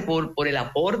lo hace por el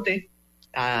aporte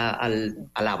a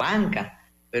la banca,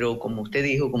 pero como usted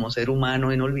dijo, como ser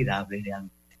humano inolvidable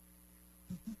realmente.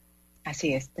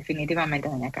 Así es, definitivamente,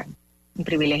 doña Carmen. Un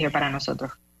privilegio para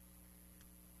nosotros.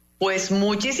 Pues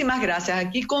muchísimas gracias.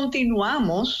 Aquí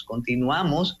continuamos.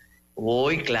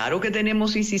 Hoy, claro que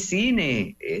tenemos Easy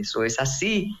Cine, eso es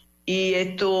así. Y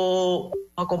esto,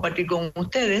 vamos a compartir con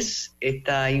ustedes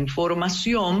esta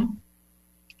información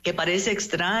que parece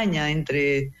extraña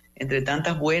entre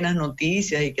tantas buenas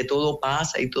noticias y que todo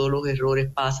pasa y todos los errores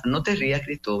pasan. No te rías,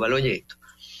 Cristóbal, oye esto.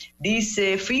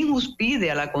 Dice, Finjus pide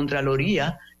a la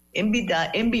Contraloría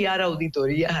enviar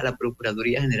auditorías a la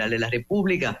Procuraduría General de la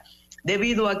República,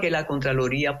 debido a que la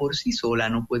Contraloría por sí sola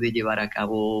no puede llevar a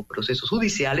cabo procesos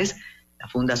judiciales. La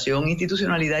Fundación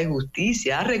Institucionalidad y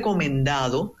Justicia ha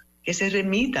recomendado que se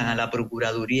remitan a la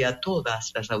Procuraduría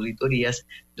todas las auditorías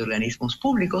de organismos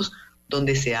públicos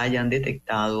donde se hayan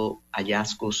detectado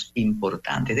hallazgos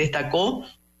importantes. Destacó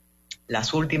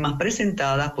las últimas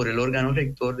presentadas por el órgano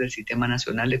rector del Sistema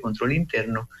Nacional de Control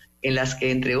Interno, en las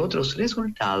que, entre otros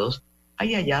resultados,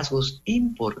 hay hallazgos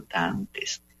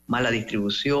importantes: mala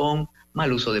distribución,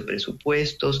 mal uso de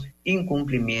presupuestos,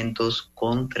 incumplimientos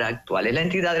contractuales. La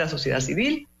entidad de la sociedad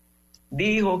civil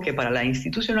dijo que para la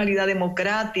institucionalidad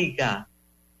democrática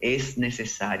es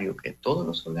necesario que todos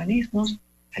los organismos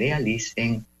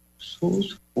realicen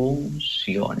sus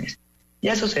funciones. Y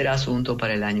eso será asunto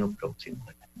para el año próximo,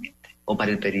 realmente, o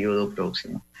para el periodo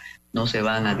próximo. No se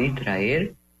van a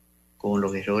distraer con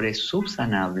los errores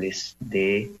subsanables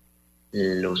del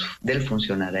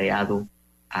funcionariado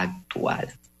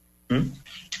actual.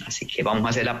 Así que vamos a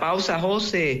hacer la pausa,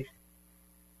 José,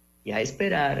 y a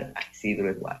esperar a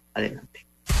Isidro Eduardo. Adelante.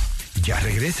 Ya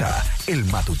regresa el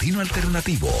matutino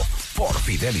alternativo por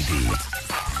Fidelity.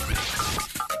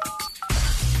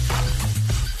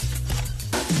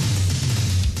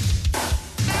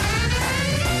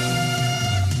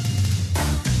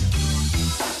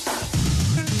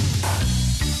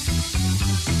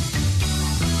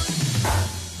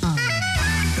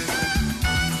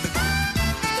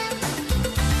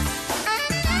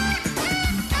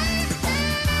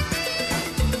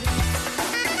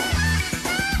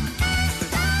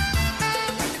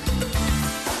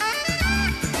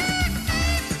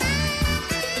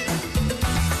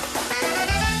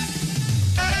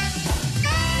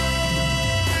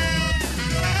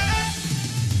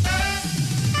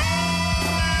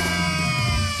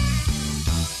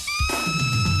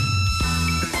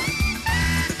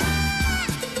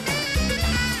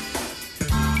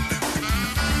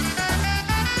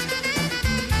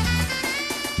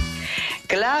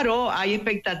 Claro, hay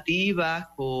expectativas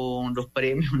con los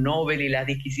premios Nobel y la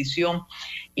disquisición.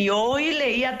 Y hoy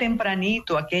leía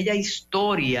tempranito aquella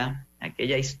historia,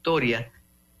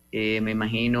 me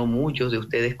imagino muchos de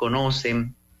ustedes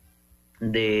conocen,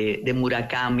 de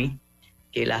Murakami,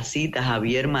 que la cita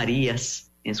Javier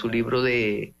Marías en su libro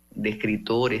de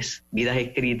escritores, Vidas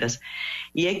Escritas,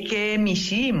 y es que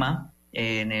Mishima,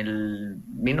 en el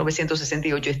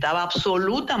 1968, estaba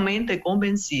absolutamente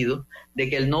convencido de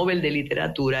que el Nobel de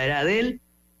Literatura era de él.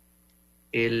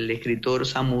 El escritor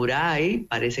samurái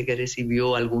parece que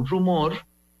recibió algún rumor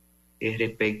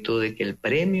respecto de que el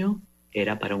premio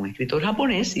era para un escritor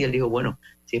japonés, y él dijo, bueno,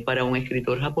 si es para un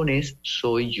escritor japonés,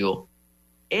 soy yo.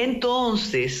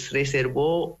 Entonces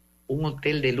reservó un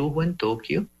hotel de lujo en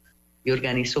Tokio y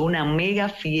organizó una mega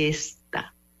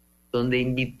fiesta donde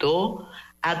invitó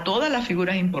a todas las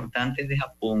figuras importantes de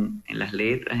Japón, en las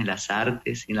letras, en las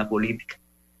artes y en la política.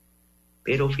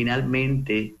 Pero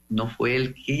finalmente no fue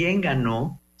él quien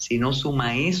ganó, sino su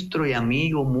maestro y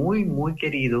amigo muy, muy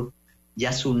querido,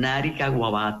 Yasunari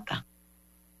Kawabata.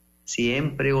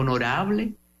 Siempre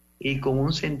honorable y con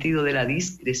un sentido de la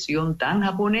discreción tan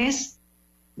japonés,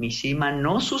 Mishima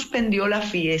no suspendió la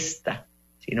fiesta,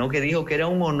 sino que dijo que era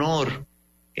un honor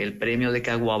el premio de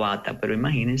Kawabata, pero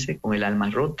imagínense, con el alma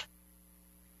rota.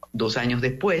 2 años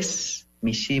después,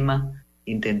 Mishima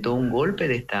intentó un golpe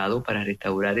de Estado para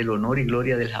restaurar el honor y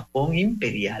gloria del Japón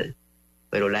imperial,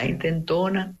 pero la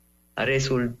intentona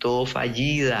resultó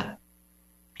fallida,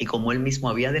 y como él mismo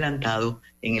había adelantado,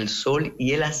 en El Sol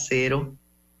y el Acero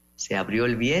se abrió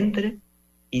el vientre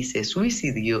y se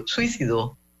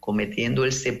suicidó cometiendo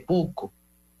el seppuku,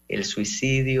 el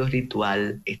suicidio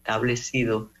ritual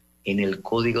establecido en el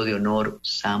Código de Honor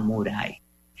Samurái.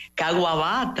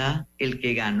 Kawabata, el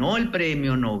que ganó el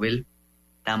premio Nobel,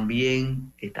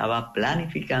 también estaba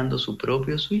planificando su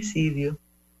propio suicidio,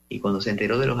 y cuando se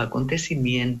enteró de los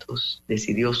acontecimientos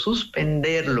decidió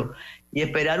suspenderlo y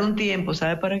esperar un tiempo.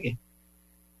 ¿Sabe para qué?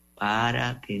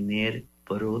 Para tener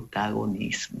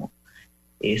protagonismo.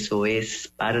 Eso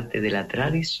es parte de la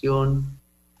tradición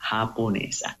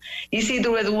japonesa.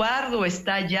 Isidro Eduardo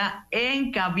está ya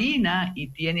en cabina y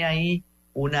tiene ahí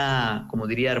una, como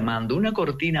diría Armando, una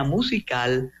cortina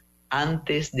musical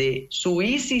antes de su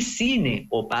Easy Cine,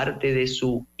 o parte de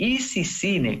su Easy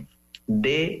Cine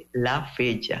de la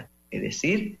fecha, es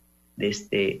decir, de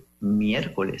este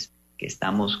miércoles que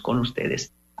estamos con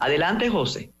ustedes. Adelante,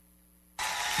 José.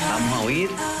 Vamos a oír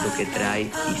lo que trae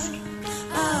Easy.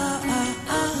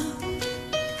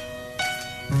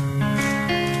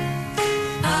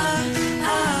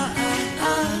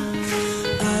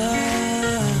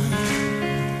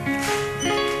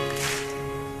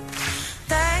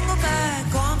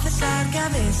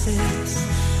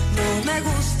 No me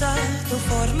gusta tu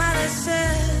forma de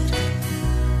ser,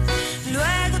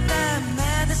 luego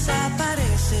me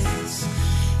desapareces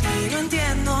y no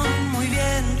entiendo muy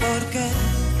bien por qué.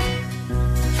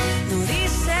 No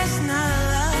dices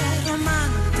nada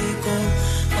romántico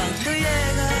cuando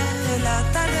llega el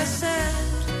atardecer.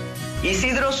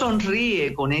 Isidro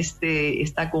sonríe con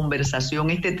esta conversación,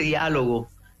 este diálogo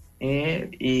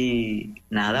Y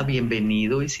nada,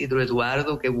 bienvenido Isidro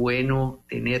Eduardo, qué bueno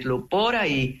tenerlo por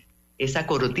ahí. Esa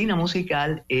cortina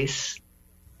musical es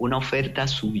una oferta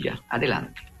suya.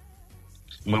 Adelante.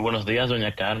 Muy buenos días,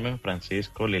 doña Carmen,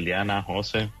 Francisco, Liliana,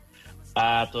 José,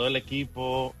 a todo el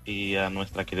equipo y a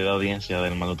nuestra querida audiencia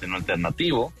del Matutino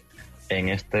Alternativo en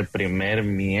este primer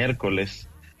miércoles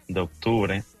de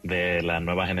octubre de la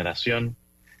nueva generación.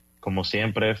 Como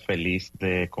siempre, feliz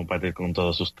de compartir con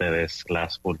todos ustedes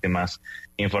las últimas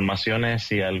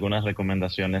informaciones y algunas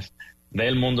recomendaciones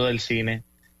del mundo del cine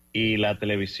y la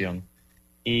televisión.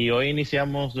 Y hoy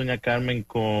iniciamos, doña Carmen,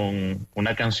 con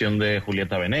una canción de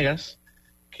Julieta Venegas,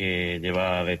 que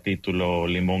lleva de título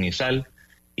Limón y Sal,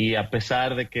 y a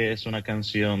pesar de que es una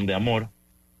canción de amor,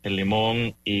 el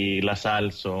limón y la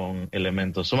sal son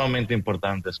elementos sumamente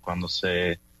importantes cuando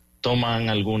se toman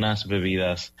algunas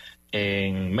bebidas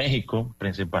en México,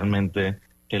 principalmente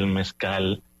el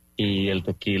mezcal y el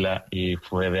tequila, y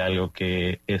fue de algo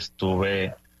que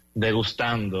estuve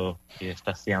degustando y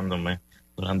estaciándome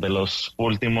durante los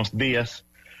últimos días,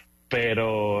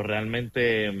 pero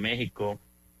realmente México,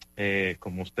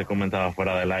 como usted comentaba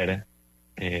fuera del aire,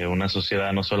 una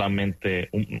sociedad no solamente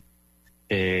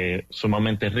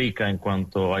sumamente rica en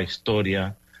cuanto a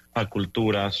historia, a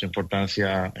cultura, su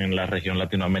importancia en la región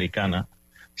latinoamericana,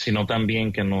 sino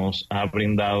también que nos ha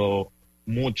brindado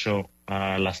mucho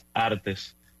a las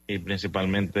artes y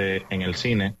principalmente en el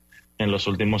cine en los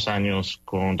últimos años,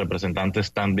 con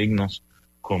representantes tan dignos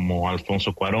como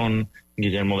Alfonso Cuarón,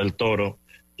 Guillermo del Toro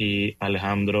y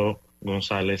Alejandro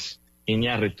González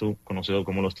Iñárritu, conocido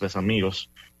como Los Tres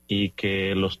Amigos, y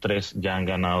que los tres ya han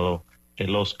ganado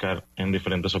el Oscar en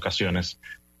diferentes ocasiones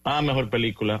a Mejor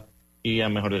Película y a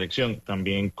Mejor Dirección,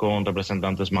 también con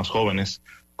representantes más jóvenes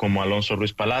como Alonso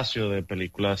Ruiz Palacio, de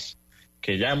películas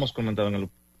que ya hemos comentado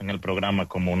en el programa,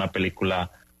 como una película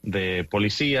de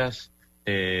policías,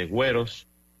 güeros,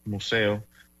 museo,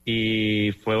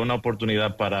 y fue una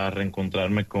oportunidad para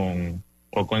reencontrarme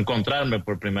encontrarme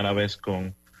por primera vez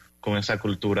con esa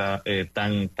cultura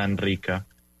tan rica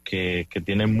que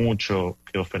tiene mucho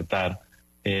que ofertar,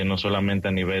 no solamente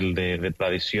a nivel de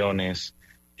tradiciones,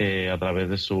 a través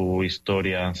de su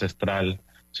historia ancestral,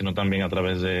 sino también a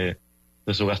través de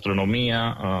su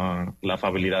gastronomía, la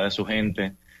afabilidad de su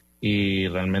gente, y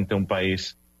realmente un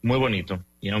país muy bonito.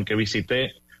 Y aunque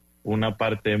visité una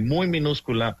parte muy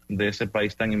minúscula de ese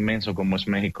país tan inmenso como es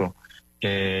México,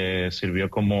 sirvió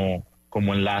como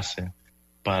enlace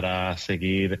para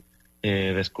seguir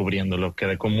descubriéndolo.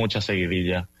 Quedé con mucha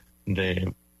seguidilla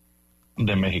de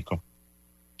México.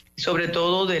 Sobre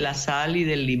todo de la sal y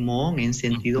del limón en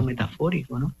sentido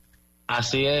metafórico, ¿no?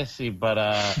 Así es, y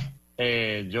para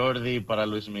Jordi, para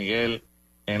Luis Miguel,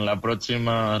 en la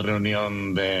próxima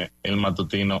reunión de El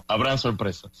Matutino habrán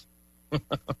sorpresas.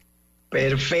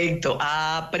 Perfecto.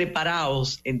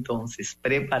 Preparaos entonces,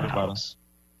 preparaos.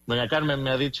 Doña Carmen, me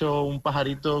ha dicho un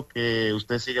pajarito que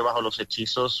usted sigue bajo los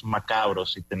hechizos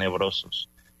macabros y tenebrosos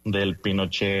del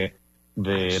Pinochet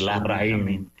de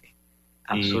Larraín.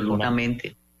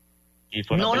 Absolutamente.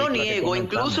 No lo niego,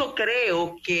 incluso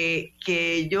creo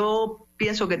que yo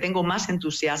pienso que tengo más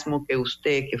entusiasmo que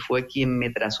usted, que fue quien me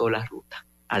trazó la ruta.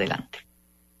 Adelante.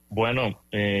 Bueno,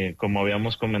 como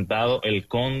habíamos comentado, El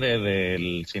Conde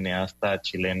del cineasta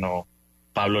chileno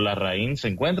Pablo Larraín se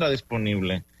encuentra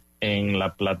disponible en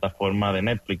la plataforma de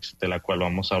Netflix, de la cual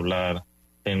vamos a hablar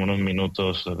en unos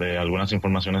minutos, de algunas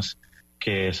informaciones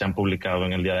que se han publicado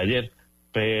en el día de ayer.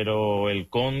 Pero El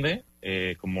Conde,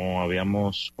 como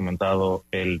habíamos comentado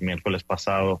el miércoles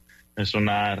pasado, es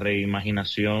una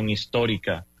reimaginación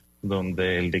histórica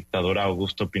donde el dictador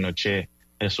Augusto Pinochet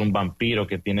es un vampiro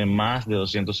que tiene más de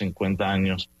 250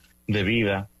 años de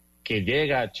vida, que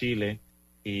llega a Chile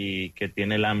y que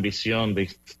tiene la ambición de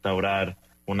instaurar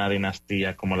una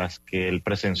dinastía como las que él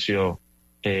presenció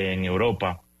en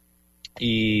Europa.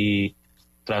 Y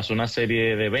tras una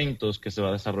serie de eventos que se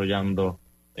va desarrollando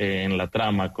en la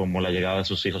trama, como la llegada de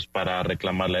sus hijos para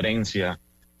reclamar la herencia,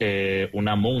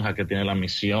 una monja que tiene la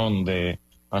misión de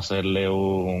hacerle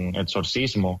un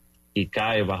exorcismo y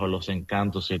cae bajo los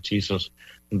encantos y hechizos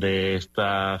de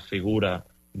esta figura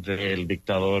del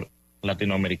dictador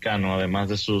latinoamericano, además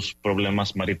de sus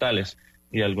problemas maritales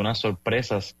y algunas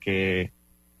sorpresas que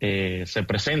se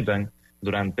presentan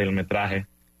durante el metraje.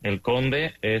 El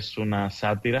Conde es una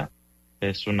sátira,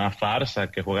 es una farsa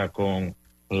que juega con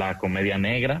la comedia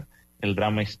negra, el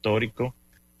drama histórico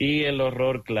y el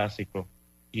horror clásico.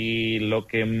 Y lo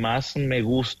que más me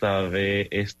gusta de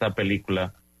esta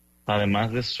película,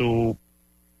 además de su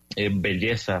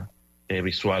belleza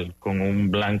visual, con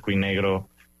un blanco y negro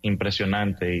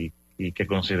impresionante y que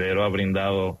considero ha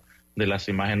brindado de las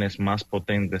imágenes más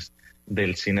potentes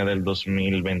del cine del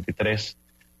 2023.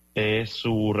 Es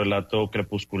su relato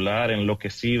crepuscular,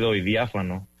 enloquecido y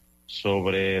diáfano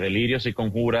sobre delirios y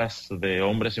conjuras de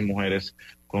hombres y mujeres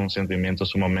con sentimientos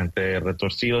sumamente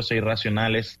retorcidos e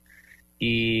irracionales,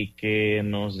 y que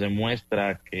nos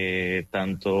demuestra que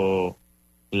tanto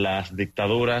las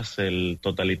dictaduras, el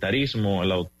totalitarismo,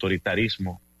 el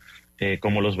autoritarismo,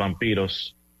 como los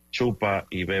vampiros, chupa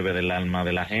y bebe del alma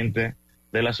de la gente,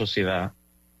 de la sociedad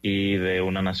y de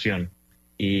una nación.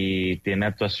 Y tiene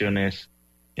actuaciones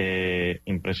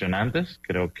impresionantes,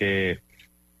 creo que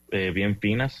bien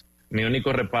finas. Mi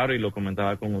único reparo, y lo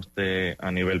comentaba con usted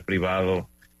a nivel privado,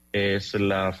 es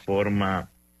la forma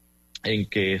en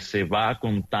que se va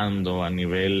contando a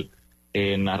nivel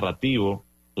narrativo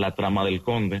la trama del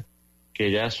Conde,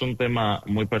 que ya es un tema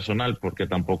muy personal porque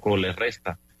tampoco le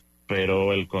resta,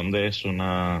 pero el Conde es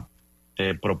una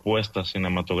propuesta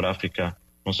cinematográfica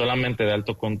no solamente de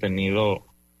alto contenido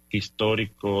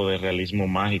histórico, de realismo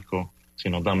mágico,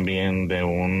 sino también de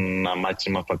una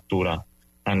máxima factura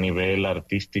a nivel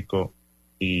artístico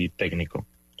y técnico.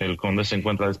 El Conde se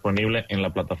encuentra disponible en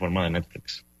la plataforma de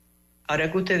Netflix.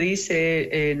 Ahora que usted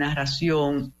dice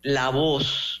narración, la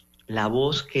voz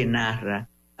que narra,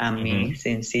 a mí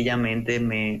sencillamente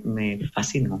me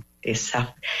fascinó. Es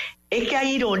que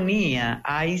hay ironía,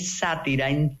 hay sátira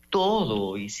en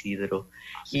todo, Isidro,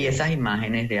 y esas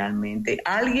imágenes realmente.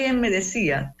 Alguien me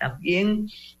decía, también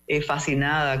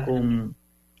fascinada con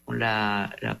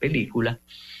la película,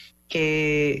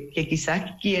 que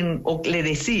quizás o le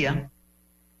decía,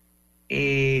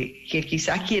 que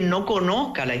quizás quien no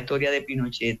conozca la historia de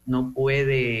Pinochet no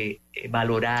puede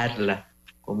valorarla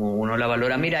como uno la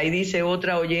valora. Mira, ahí dice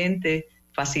otra oyente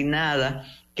fascinada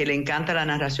que le encanta la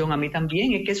narración. A mí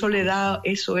también, es que eso le da,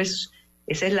 esa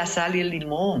es la sal y el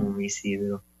limón,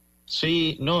 Isidro.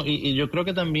 Sí, no, y yo creo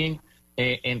que también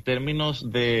en términos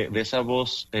de esa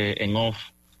voz en off,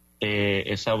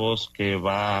 esa voz que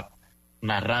va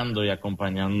narrando y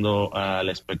acompañando al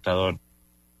espectador,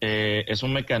 es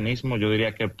un mecanismo, yo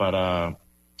diría que para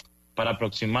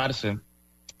aproximarse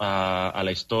a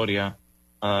la historia,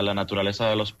 a la naturaleza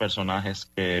de los personajes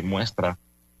que muestra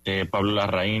Pablo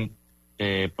Larraín,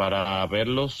 para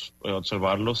verlos,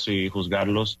 observarlos y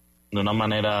juzgarlos de una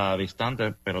manera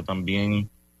distante, pero también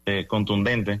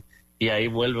contundente. Y ahí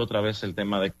vuelve otra vez el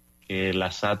tema de que la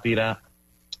sátira,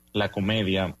 la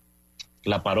comedia,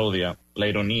 la parodia, la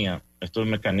ironía, estos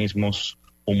mecanismos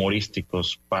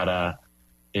humorísticos para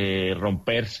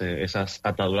romperse esas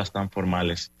ataduras tan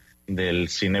formales del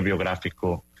cine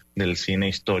biográfico, del cine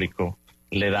histórico,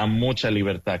 le da mucha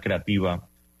libertad creativa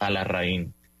a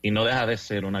Larraín, y no deja de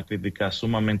ser una crítica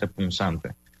sumamente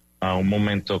punzante a un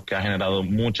momento que ha generado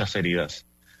muchas heridas,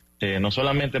 no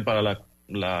solamente para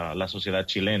la sociedad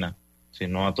chilena,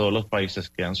 sino a todos los países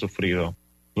que han sufrido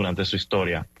durante su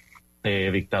historia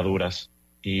dictaduras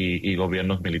y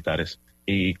gobiernos militares.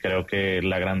 Y creo que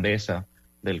la grandeza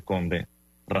del Conde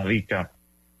radica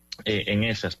en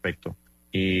ese aspecto,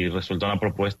 y resulta una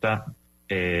propuesta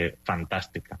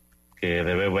fantástica que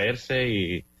debe verse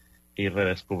y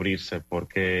redescubrirse,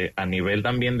 porque a nivel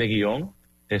también de guión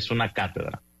es una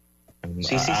cátedra.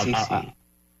 Sí.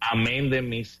 Amén de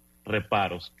mis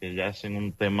reparos, que ya es en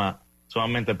un tema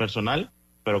sumamente personal,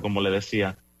 pero como le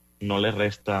decía, no le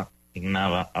resta en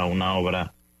nada a una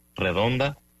obra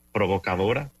redonda,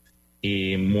 provocadora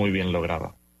y muy bien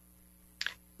lograda.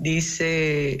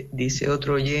 Dice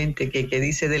otro oyente que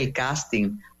dice del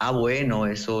casting. Bueno,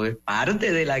 eso es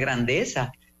parte de la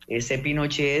grandeza. Ese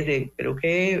Pinochet, creo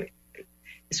que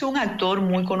es un actor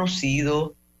muy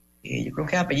conocido, yo creo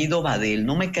que es apellido Badel,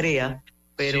 no me crea,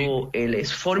 pero sí, él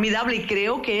es formidable y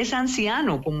creo que es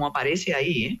anciano, como aparece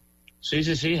ahí, ¿eh?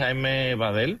 Sí, Jaime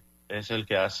Badel es el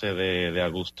que hace de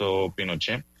Augusto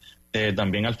Pinochet.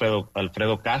 También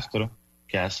Alfredo Castro,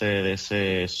 que hace de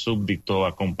ese súbdito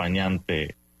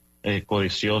acompañante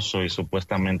codicioso y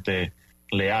supuestamente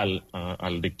leal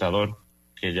al dictador,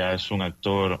 que ya es un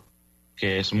actor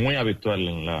que es muy habitual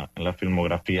en la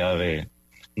filmografía de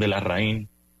Larraín.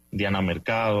 Diana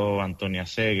Mercado, Antonia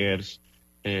Segers,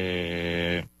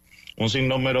 un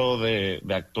sinnúmero de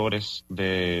actores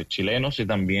de chilenos y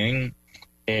también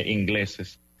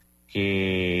ingleses,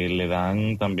 que le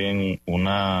dan también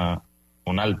una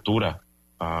altura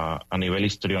a nivel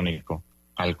histriónico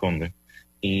al Conde.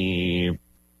 Y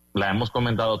la hemos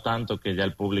comentado tanto que ya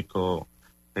el público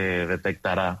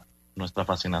detectará nuestra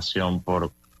fascinación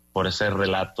por ese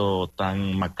relato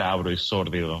tan macabro y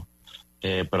sórdido,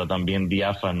 pero también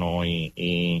diáfano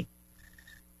y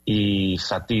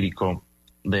satírico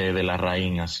de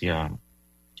Larraín hacia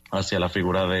la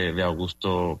figura de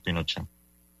Augusto Pinochet.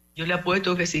 Yo le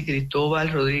apuesto que si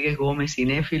Cristóbal Rodríguez Gómez,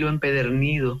 cinéfilo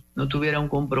empedernido, no tuviera un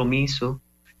compromiso,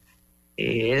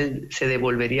 él se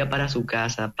devolvería para su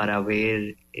casa para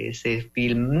ver ese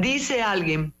film. Dice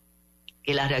alguien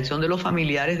que la reacción de los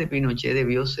familiares de Pinochet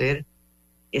debió ser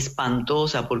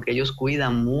espantosa porque ellos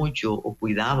cuidan mucho o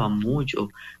cuidaban mucho,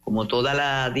 como toda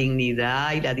la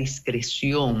dignidad y la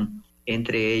discreción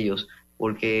entre ellos,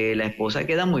 porque la esposa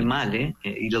queda muy mal,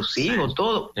 y los hijos,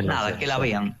 todo, nada, que la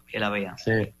vean, que la vean.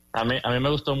 Sí, a mí me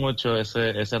gustó mucho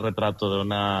ese retrato de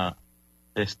una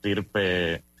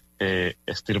estirpe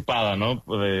estirpada, ¿no?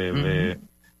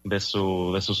 De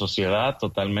su sociedad,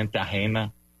 totalmente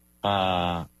ajena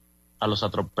a los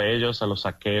atropellos, a los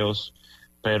saqueos,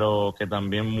 pero que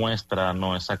también muestra,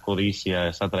 ¿no?, esa codicia,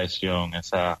 esa traición,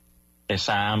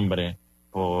 esa hambre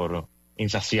por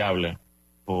insaciable,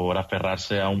 por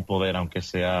aferrarse a un poder, aunque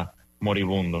sea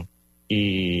moribundo.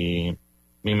 Y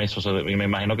me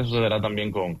imagino que sucederá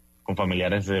también con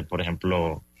familiares de, por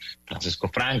ejemplo, Francisco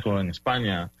Franco en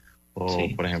España, o Sí.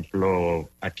 por ejemplo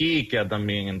aquí, que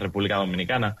también en República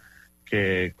Dominicana,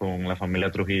 que con la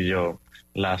familia Trujillo,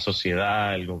 la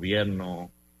sociedad, el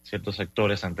gobierno, ciertos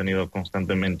sectores han tenido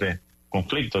constantemente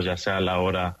conflictos, ya sea a la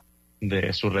hora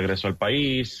de su regreso al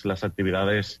país, las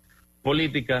actividades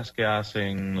políticas que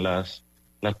hacen, las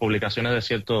publicaciones de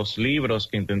ciertos libros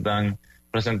que intentan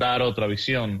presentar otra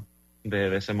visión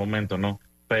de ese momento, ¿no?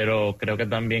 Pero creo que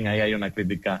también ahí hay una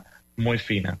crítica muy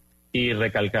fina. Y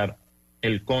recalcar,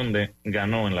 El Conde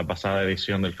ganó en la pasada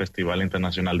edición del Festival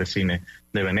Internacional de Cine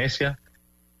de Venecia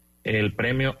el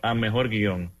premio a Mejor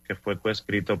Guión, que fue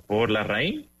coescrito por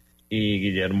Larraín y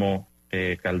Guillermo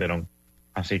Calderón.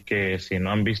 Así que si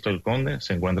no han visto El Conde,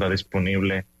 se encuentra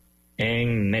disponible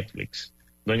en Netflix.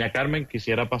 Doña Carmen,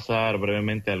 quisiera pasar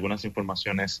brevemente algunas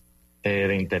informaciones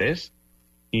de interés,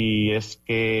 y es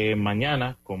que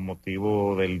mañana, con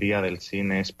motivo del Día del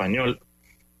Cine Español,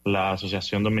 la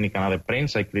Asociación Dominicana de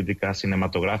Prensa y Crítica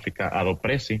Cinematográfica,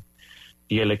 ADOPRESI,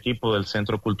 y el equipo del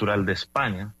Centro Cultural de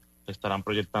España estarán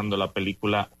proyectando la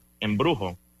película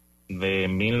Embrujo, de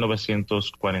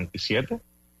 1947,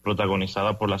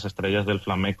 protagonizada por las estrellas del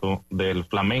flamenco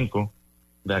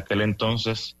de aquel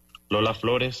entonces, Lola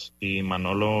Flores y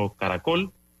Manolo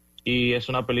Caracol, y es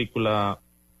una película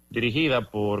dirigida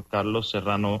por Carlos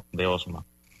Serrano de Osma.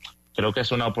 Creo que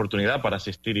es una oportunidad para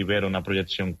asistir y ver una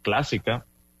proyección clásica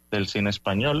del cine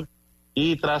español,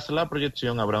 y tras la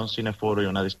proyección habrá un cineforo y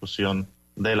una discusión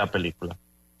de la película.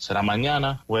 Será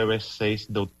mañana, jueves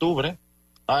 6 de octubre,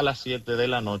 a las 7 de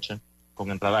la noche,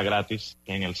 con entrada gratis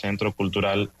en el Centro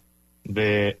Cultural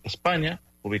de España,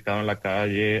 ubicado en la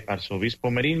calle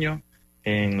Arzobispo Meriño,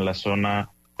 en la zona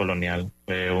colonial.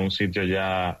 Un sitio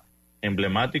ya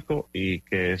emblemático y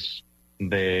que es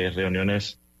de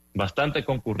reuniones bastante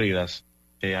concurridas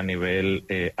a nivel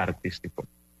artístico.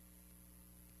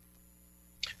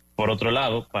 Por otro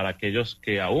lado, para aquellos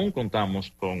que aún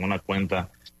contamos con una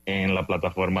cuenta en la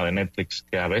plataforma de Netflix,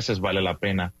 que a veces vale la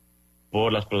pena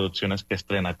por las producciones que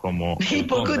estrena, como... ¿Y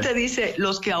por qué usted dice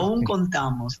los que aún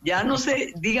contamos? Ya no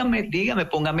sé, dígame,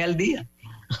 póngame al día.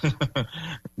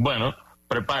 Bueno,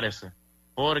 prepárese,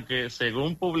 porque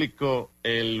según publicó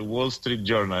el Wall Street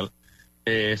Journal,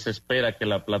 se espera que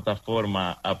la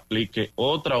plataforma aplique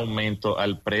otro aumento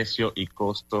al precio y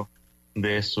costo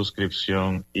de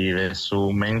suscripción y de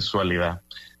su mensualidad.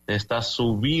 Esta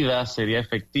subida sería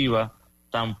efectiva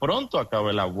tan pronto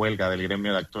acabe la huelga del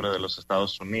gremio de actores de los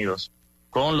Estados Unidos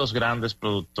con los grandes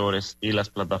productores y las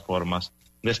plataformas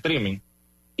de streaming.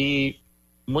 Y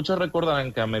muchos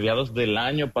recordarán que a mediados del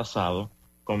año pasado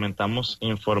comentamos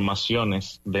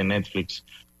informaciones de Netflix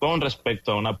con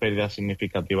respecto a una pérdida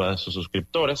significativa de sus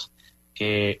suscriptores,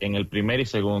 que en el primer y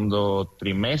segundo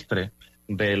trimestre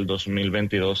del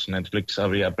 2022 Netflix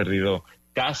había perdido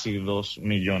casi 2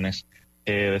 millones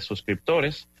de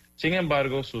suscriptores. Sin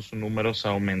embargo, sus números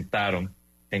aumentaron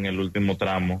en el último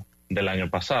tramo del año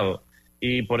pasado,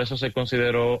 y por eso se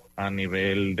consideró a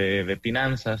nivel de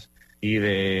finanzas y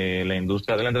de la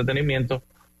industria del entretenimiento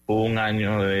un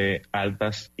año de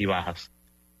altas y bajas.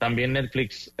 También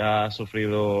Netflix ha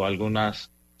sufrido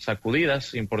algunas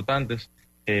sacudidas importantes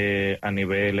a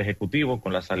nivel ejecutivo,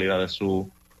 con la salida de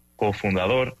su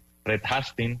cofundador, Reed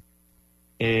Hastings,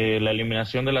 la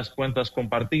eliminación de las cuentas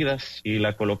compartidas y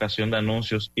la colocación de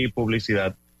anuncios y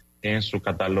publicidad en su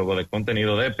catálogo de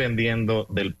contenido, dependiendo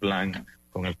del plan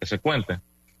con el que se cuente.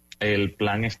 El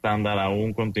plan estándar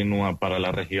aún continúa para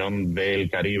la región del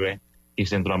Caribe y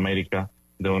Centroamérica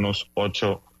de unos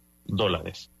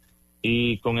 $8.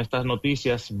 Y con estas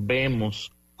noticias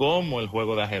vemos cómo el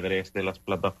juego de ajedrez de las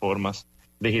plataformas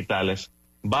digitales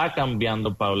va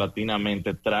cambiando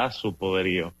paulatinamente tras su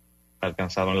poderío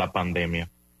alcanzado en la pandemia.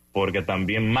 porque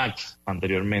también Max,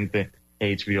 anteriormente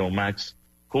HBO Max,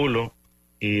 Hulu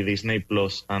y Disney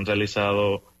Plus han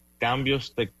realizado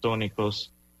cambios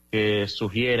tectónicos que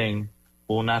sugieren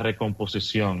una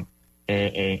recomposición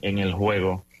en el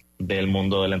juego del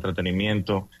mundo del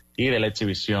entretenimiento y de la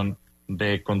exhibición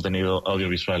de contenido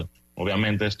audiovisual.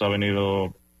 Obviamente esto ha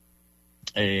venido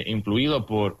influido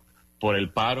por el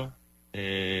paro,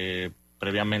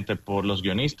 previamente por los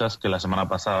guionistas que la semana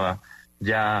pasada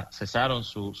ya cesaron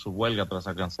su huelga tras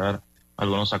alcanzar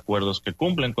algunos acuerdos que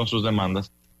cumplen con sus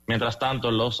demandas. Mientras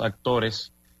tanto, los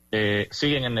actores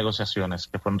siguen en negociaciones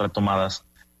que fueron retomadas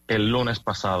el lunes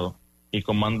pasado y,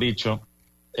 como han dicho,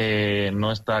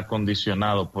 no está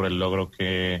condicionado por el logro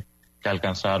que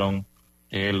alcanzaron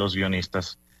los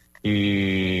guionistas.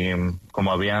 Y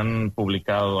como habían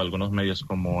publicado algunos medios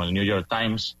como el New York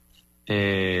Times,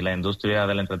 la industria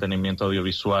del entretenimiento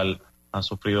audiovisual ha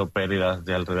sufrido pérdidas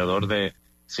de alrededor de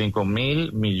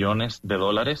 $5,000 millones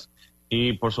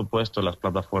y, por supuesto, las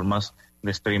plataformas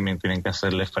de streaming tienen que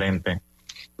hacerle frente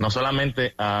no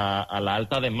solamente a la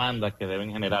alta demanda que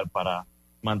deben generar para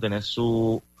mantener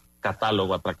su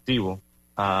catálogo atractivo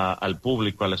al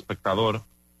público, al espectador,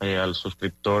 al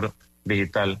suscriptor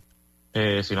digital,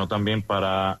 sino también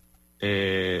para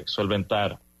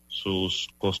solventar sus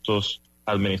costos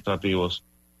administrativos,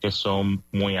 que son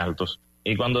muy altos.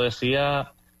 Y cuando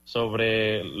decía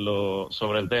sobre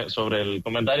el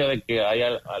comentario de que hay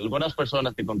algunas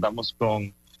personas que contamos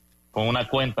con una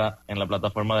cuenta en la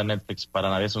plataforma de Netflix, para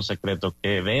nadie es un secreto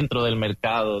que dentro del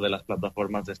mercado de las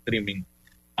plataformas de streaming,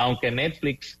 aunque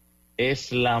Netflix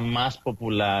es la más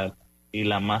popular y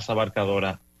la más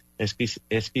abarcadora, es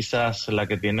quizás la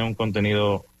que tiene un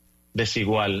contenido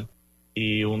desigual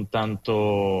y un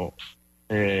tanto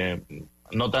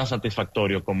no tan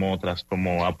satisfactorio como otras,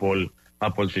 como Apple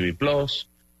TV Plus,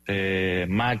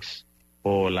 Max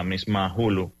o la misma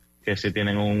Hulu, que sí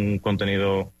tienen un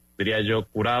contenido, diría yo,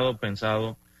 curado,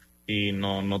 pensado y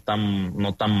no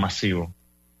tan masivo.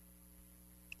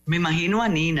 Me imagino a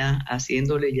Nina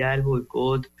haciéndole ya el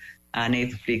boicot a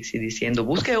Netflix y diciendo,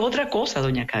 busque otra cosa,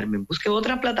 doña Carmen, busque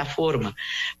otra plataforma.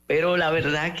 Pero la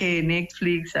verdad que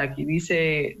Netflix, aquí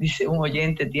dice un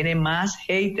oyente, tiene más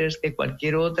haters que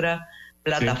cualquier otra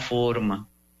plataforma.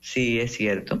 Sí, es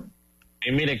cierto.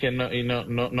 Y mire que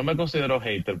no me considero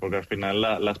hater, porque al final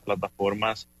las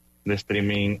plataformas de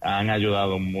streaming han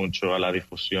ayudado mucho a la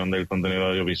difusión del contenido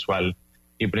audiovisual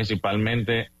y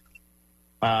principalmente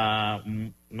a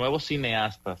nuevos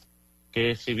cineastas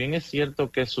que, si bien es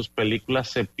cierto que sus películas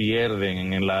se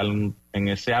pierden en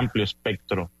ese amplio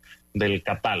espectro del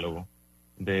catálogo,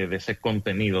 de ese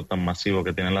contenido tan masivo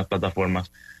que tienen las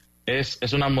plataformas,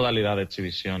 es una modalidad de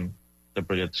exhibición, de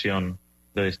proyección,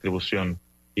 de distribución,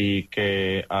 y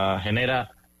que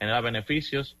genera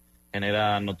beneficios,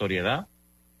 genera notoriedad.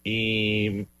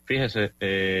 Y fíjese,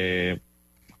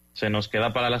 se nos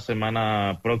queda para la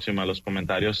semana próxima los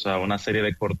comentarios a una serie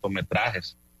de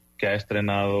cortometrajes que ha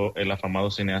estrenado el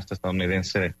afamado cineasta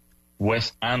estadounidense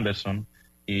Wes Anderson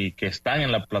y que están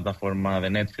en la plataforma de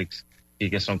Netflix,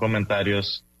 y que son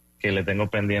comentarios que le tengo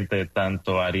pendiente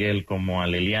tanto a Ariel como a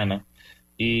Liliana.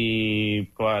 Y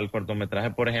al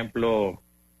cortometraje, por ejemplo,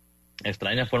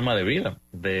 Extraña Forma de Vida,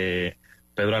 de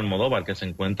Pedro Almodóvar, que se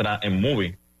encuentra en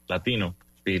Movie Latino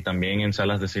y también en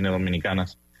salas de cine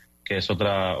dominicanas, que es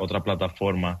otra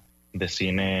plataforma de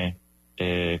cine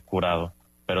curado.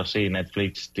 Pero sí,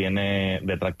 Netflix tiene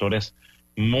detractores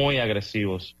muy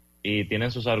agresivos y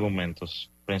tienen sus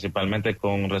argumentos, principalmente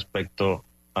con respecto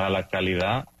a la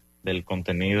calidad del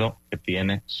contenido que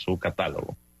tiene su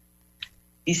catálogo.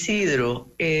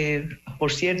 Isidro,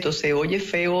 por cierto, se oye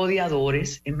feo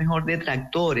odiadores, es mejor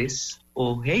detractores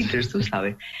o haters, tú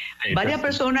sabes. Varias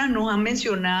personas nos han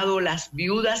mencionado las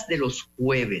viudas de los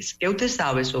jueves. ¿Qué usted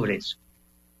sabe sobre eso?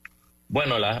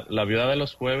 Bueno, la viuda de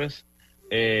los jueves,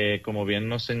 como bien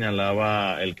nos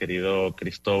señalaba el querido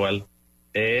Cristóbal,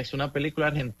 es una película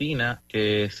argentina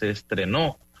que se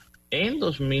estrenó en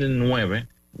 2009,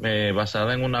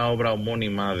 basada en una obra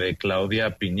homónima de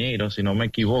Claudia Piñeiro, si no me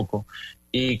equivoco,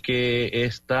 y que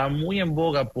está muy en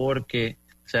boga porque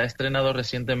se ha estrenado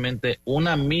recientemente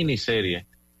una miniserie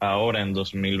ahora en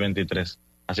 2023.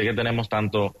 Así que tenemos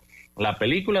tanto la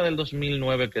película del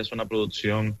 2009, que es una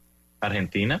producción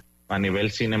argentina a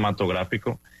nivel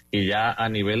cinematográfico, y ya a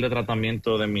nivel de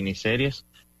tratamiento de miniseries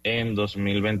en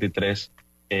 2023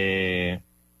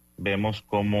 vemos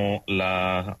como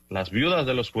las viudas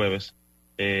de los jueves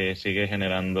sigue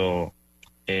generando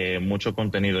mucho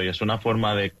contenido, y es una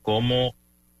forma de cómo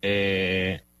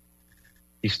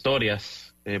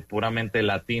historias puramente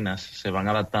latinas se van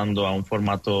adaptando a un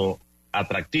formato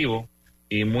atractivo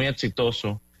y muy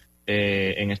exitoso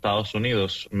en Estados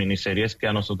Unidos, miniseries que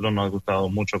a nosotros nos ha gustado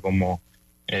mucho como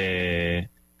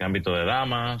Gambito de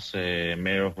Damas,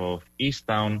 Mayor of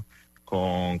Easttown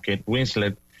con Kate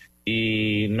Winslet,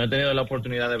 y no he tenido la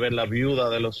oportunidad de ver Las Viudas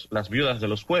de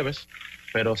los Jueves,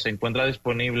 pero se encuentra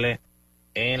disponible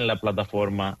en la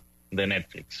plataforma de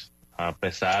Netflix, a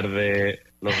pesar de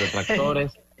los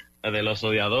detractores, de los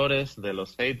odiadores, de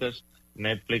los haters.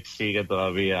 Netflix sigue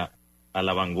todavía a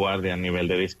la vanguardia a nivel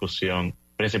de discusión,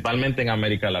 principalmente en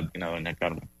América Latina, doña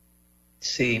Carmen.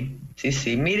 Sí.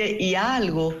 Mire, y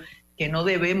algo que no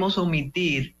debemos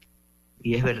omitir,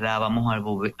 y es verdad, vamos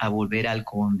a volver al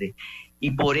Conde,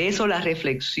 y por eso la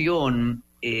reflexión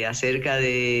acerca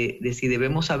de si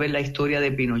debemos saber la historia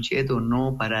de Pinochet o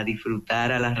no para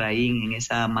disfrutar a Larraín en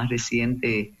esa más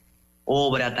reciente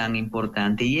obra tan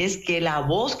importante, y es que la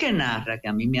voz que narra, que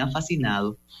a mí me ha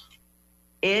fascinado,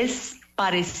 es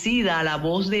parecida a la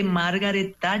voz de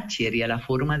Margaret Thatcher y a la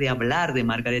forma de hablar de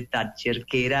Margaret Thatcher,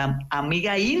 que era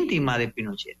amiga íntima de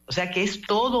Pinochet. O sea que es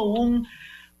todo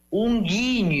un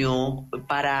guiño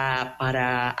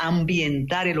para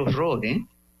ambientar el horror, ¿eh?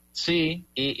 Sí,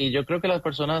 y yo creo que las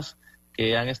personas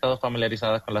que han estado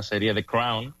familiarizadas con la serie The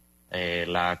Crown,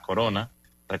 La Corona,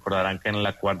 recordarán que en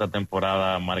la 4ª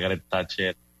temporada Margaret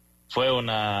Thatcher fue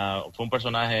un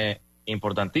personaje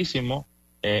importantísimo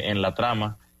en la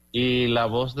trama, y la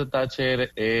voz de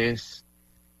Thatcher es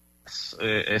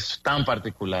tan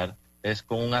particular, es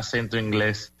con un acento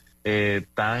inglés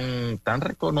tan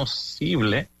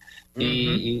reconocible,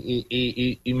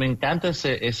 y me encanta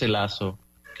ese lazo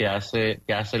que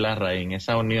hace Larraín,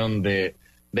 esa unión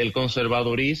del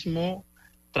conservadurismo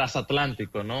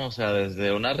transatlántico, ¿no? O sea,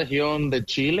 desde una región de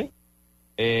Chile,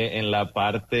 en la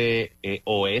parte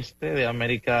oeste de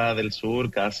América del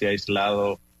Sur, casi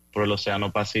aislado por el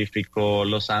Océano Pacífico,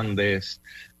 los Andes,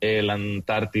 la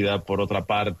Antártida por otra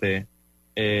parte,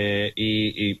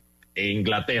 e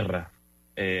Inglaterra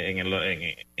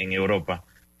en Europa.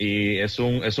 Y es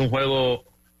un juego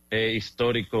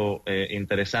histórico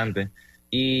interesante.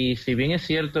 Y si bien es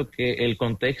cierto que el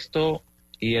contexto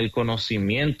y el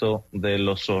conocimiento de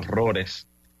los horrores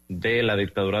de la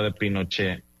dictadura de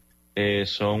Pinochet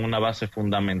son una base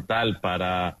fundamental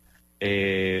para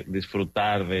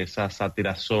disfrutar de esa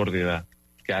sátira sórdida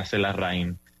que hace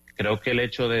Larraín, creo que el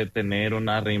hecho de tener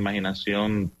una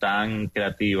reimaginación tan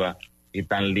creativa y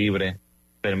tan libre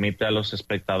permite a los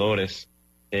espectadores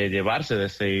llevarse de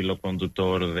ese hilo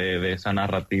conductor, de esa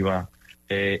narrativa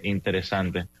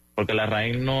interesante, porque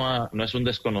Larraín no es un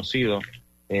desconocido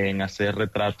en hacer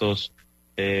retratos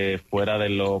fuera de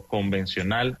lo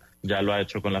convencional. Ya lo ha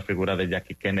hecho con la figura de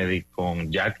Jackie Kennedy,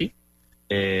 con Jackie,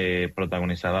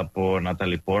 protagonizada por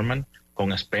Natalie Portman,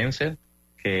 con Spencer,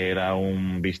 que era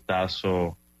un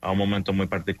vistazo a un momento muy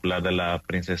particular de la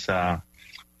princesa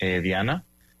Diana,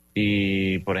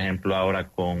 y por ejemplo ahora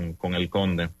con El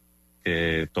Conde,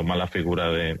 que toma la figura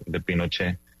de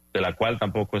Pinochet, de la cual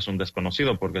tampoco es un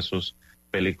desconocido, porque sus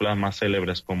películas más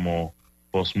célebres como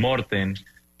Postmortem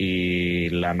y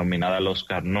la nominada al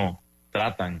Oscar No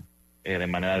tratan de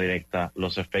manera directa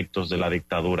los efectos de la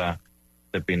dictadura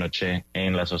de Pinochet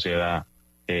en la sociedad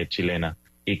chilena,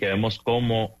 y que vemos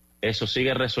cómo eso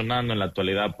sigue resonando en la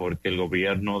actualidad, porque el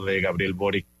gobierno de Gabriel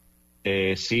Boric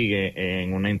sigue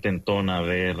en una intentona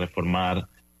de reformar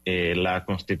la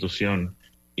Constitución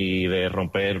y de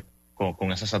romper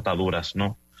con esas ataduras,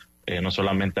 ¿no? No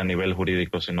solamente a nivel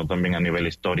jurídico, sino también a nivel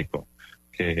histórico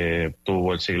que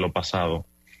tuvo el siglo pasado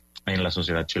en la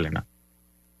sociedad chilena.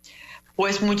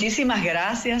 Pues muchísimas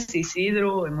gracias,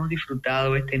 Isidro. Hemos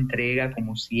disfrutado esta entrega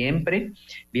como siempre.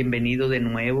 Bienvenido de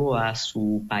nuevo a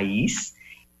su país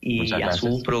y a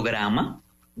su programa.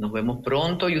 Nos vemos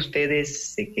pronto y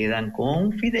ustedes se quedan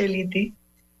con Fidelity,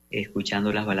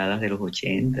 escuchando las baladas de los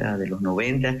 80, de los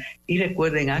 90, y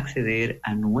recuerden acceder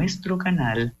a nuestro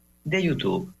canal de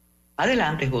YouTube.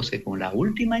 Adelante, José, con la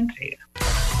última entrega.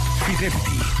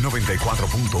 Fidelity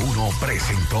 94.1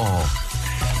 presentó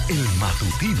El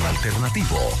Matutino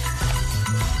Alternativo.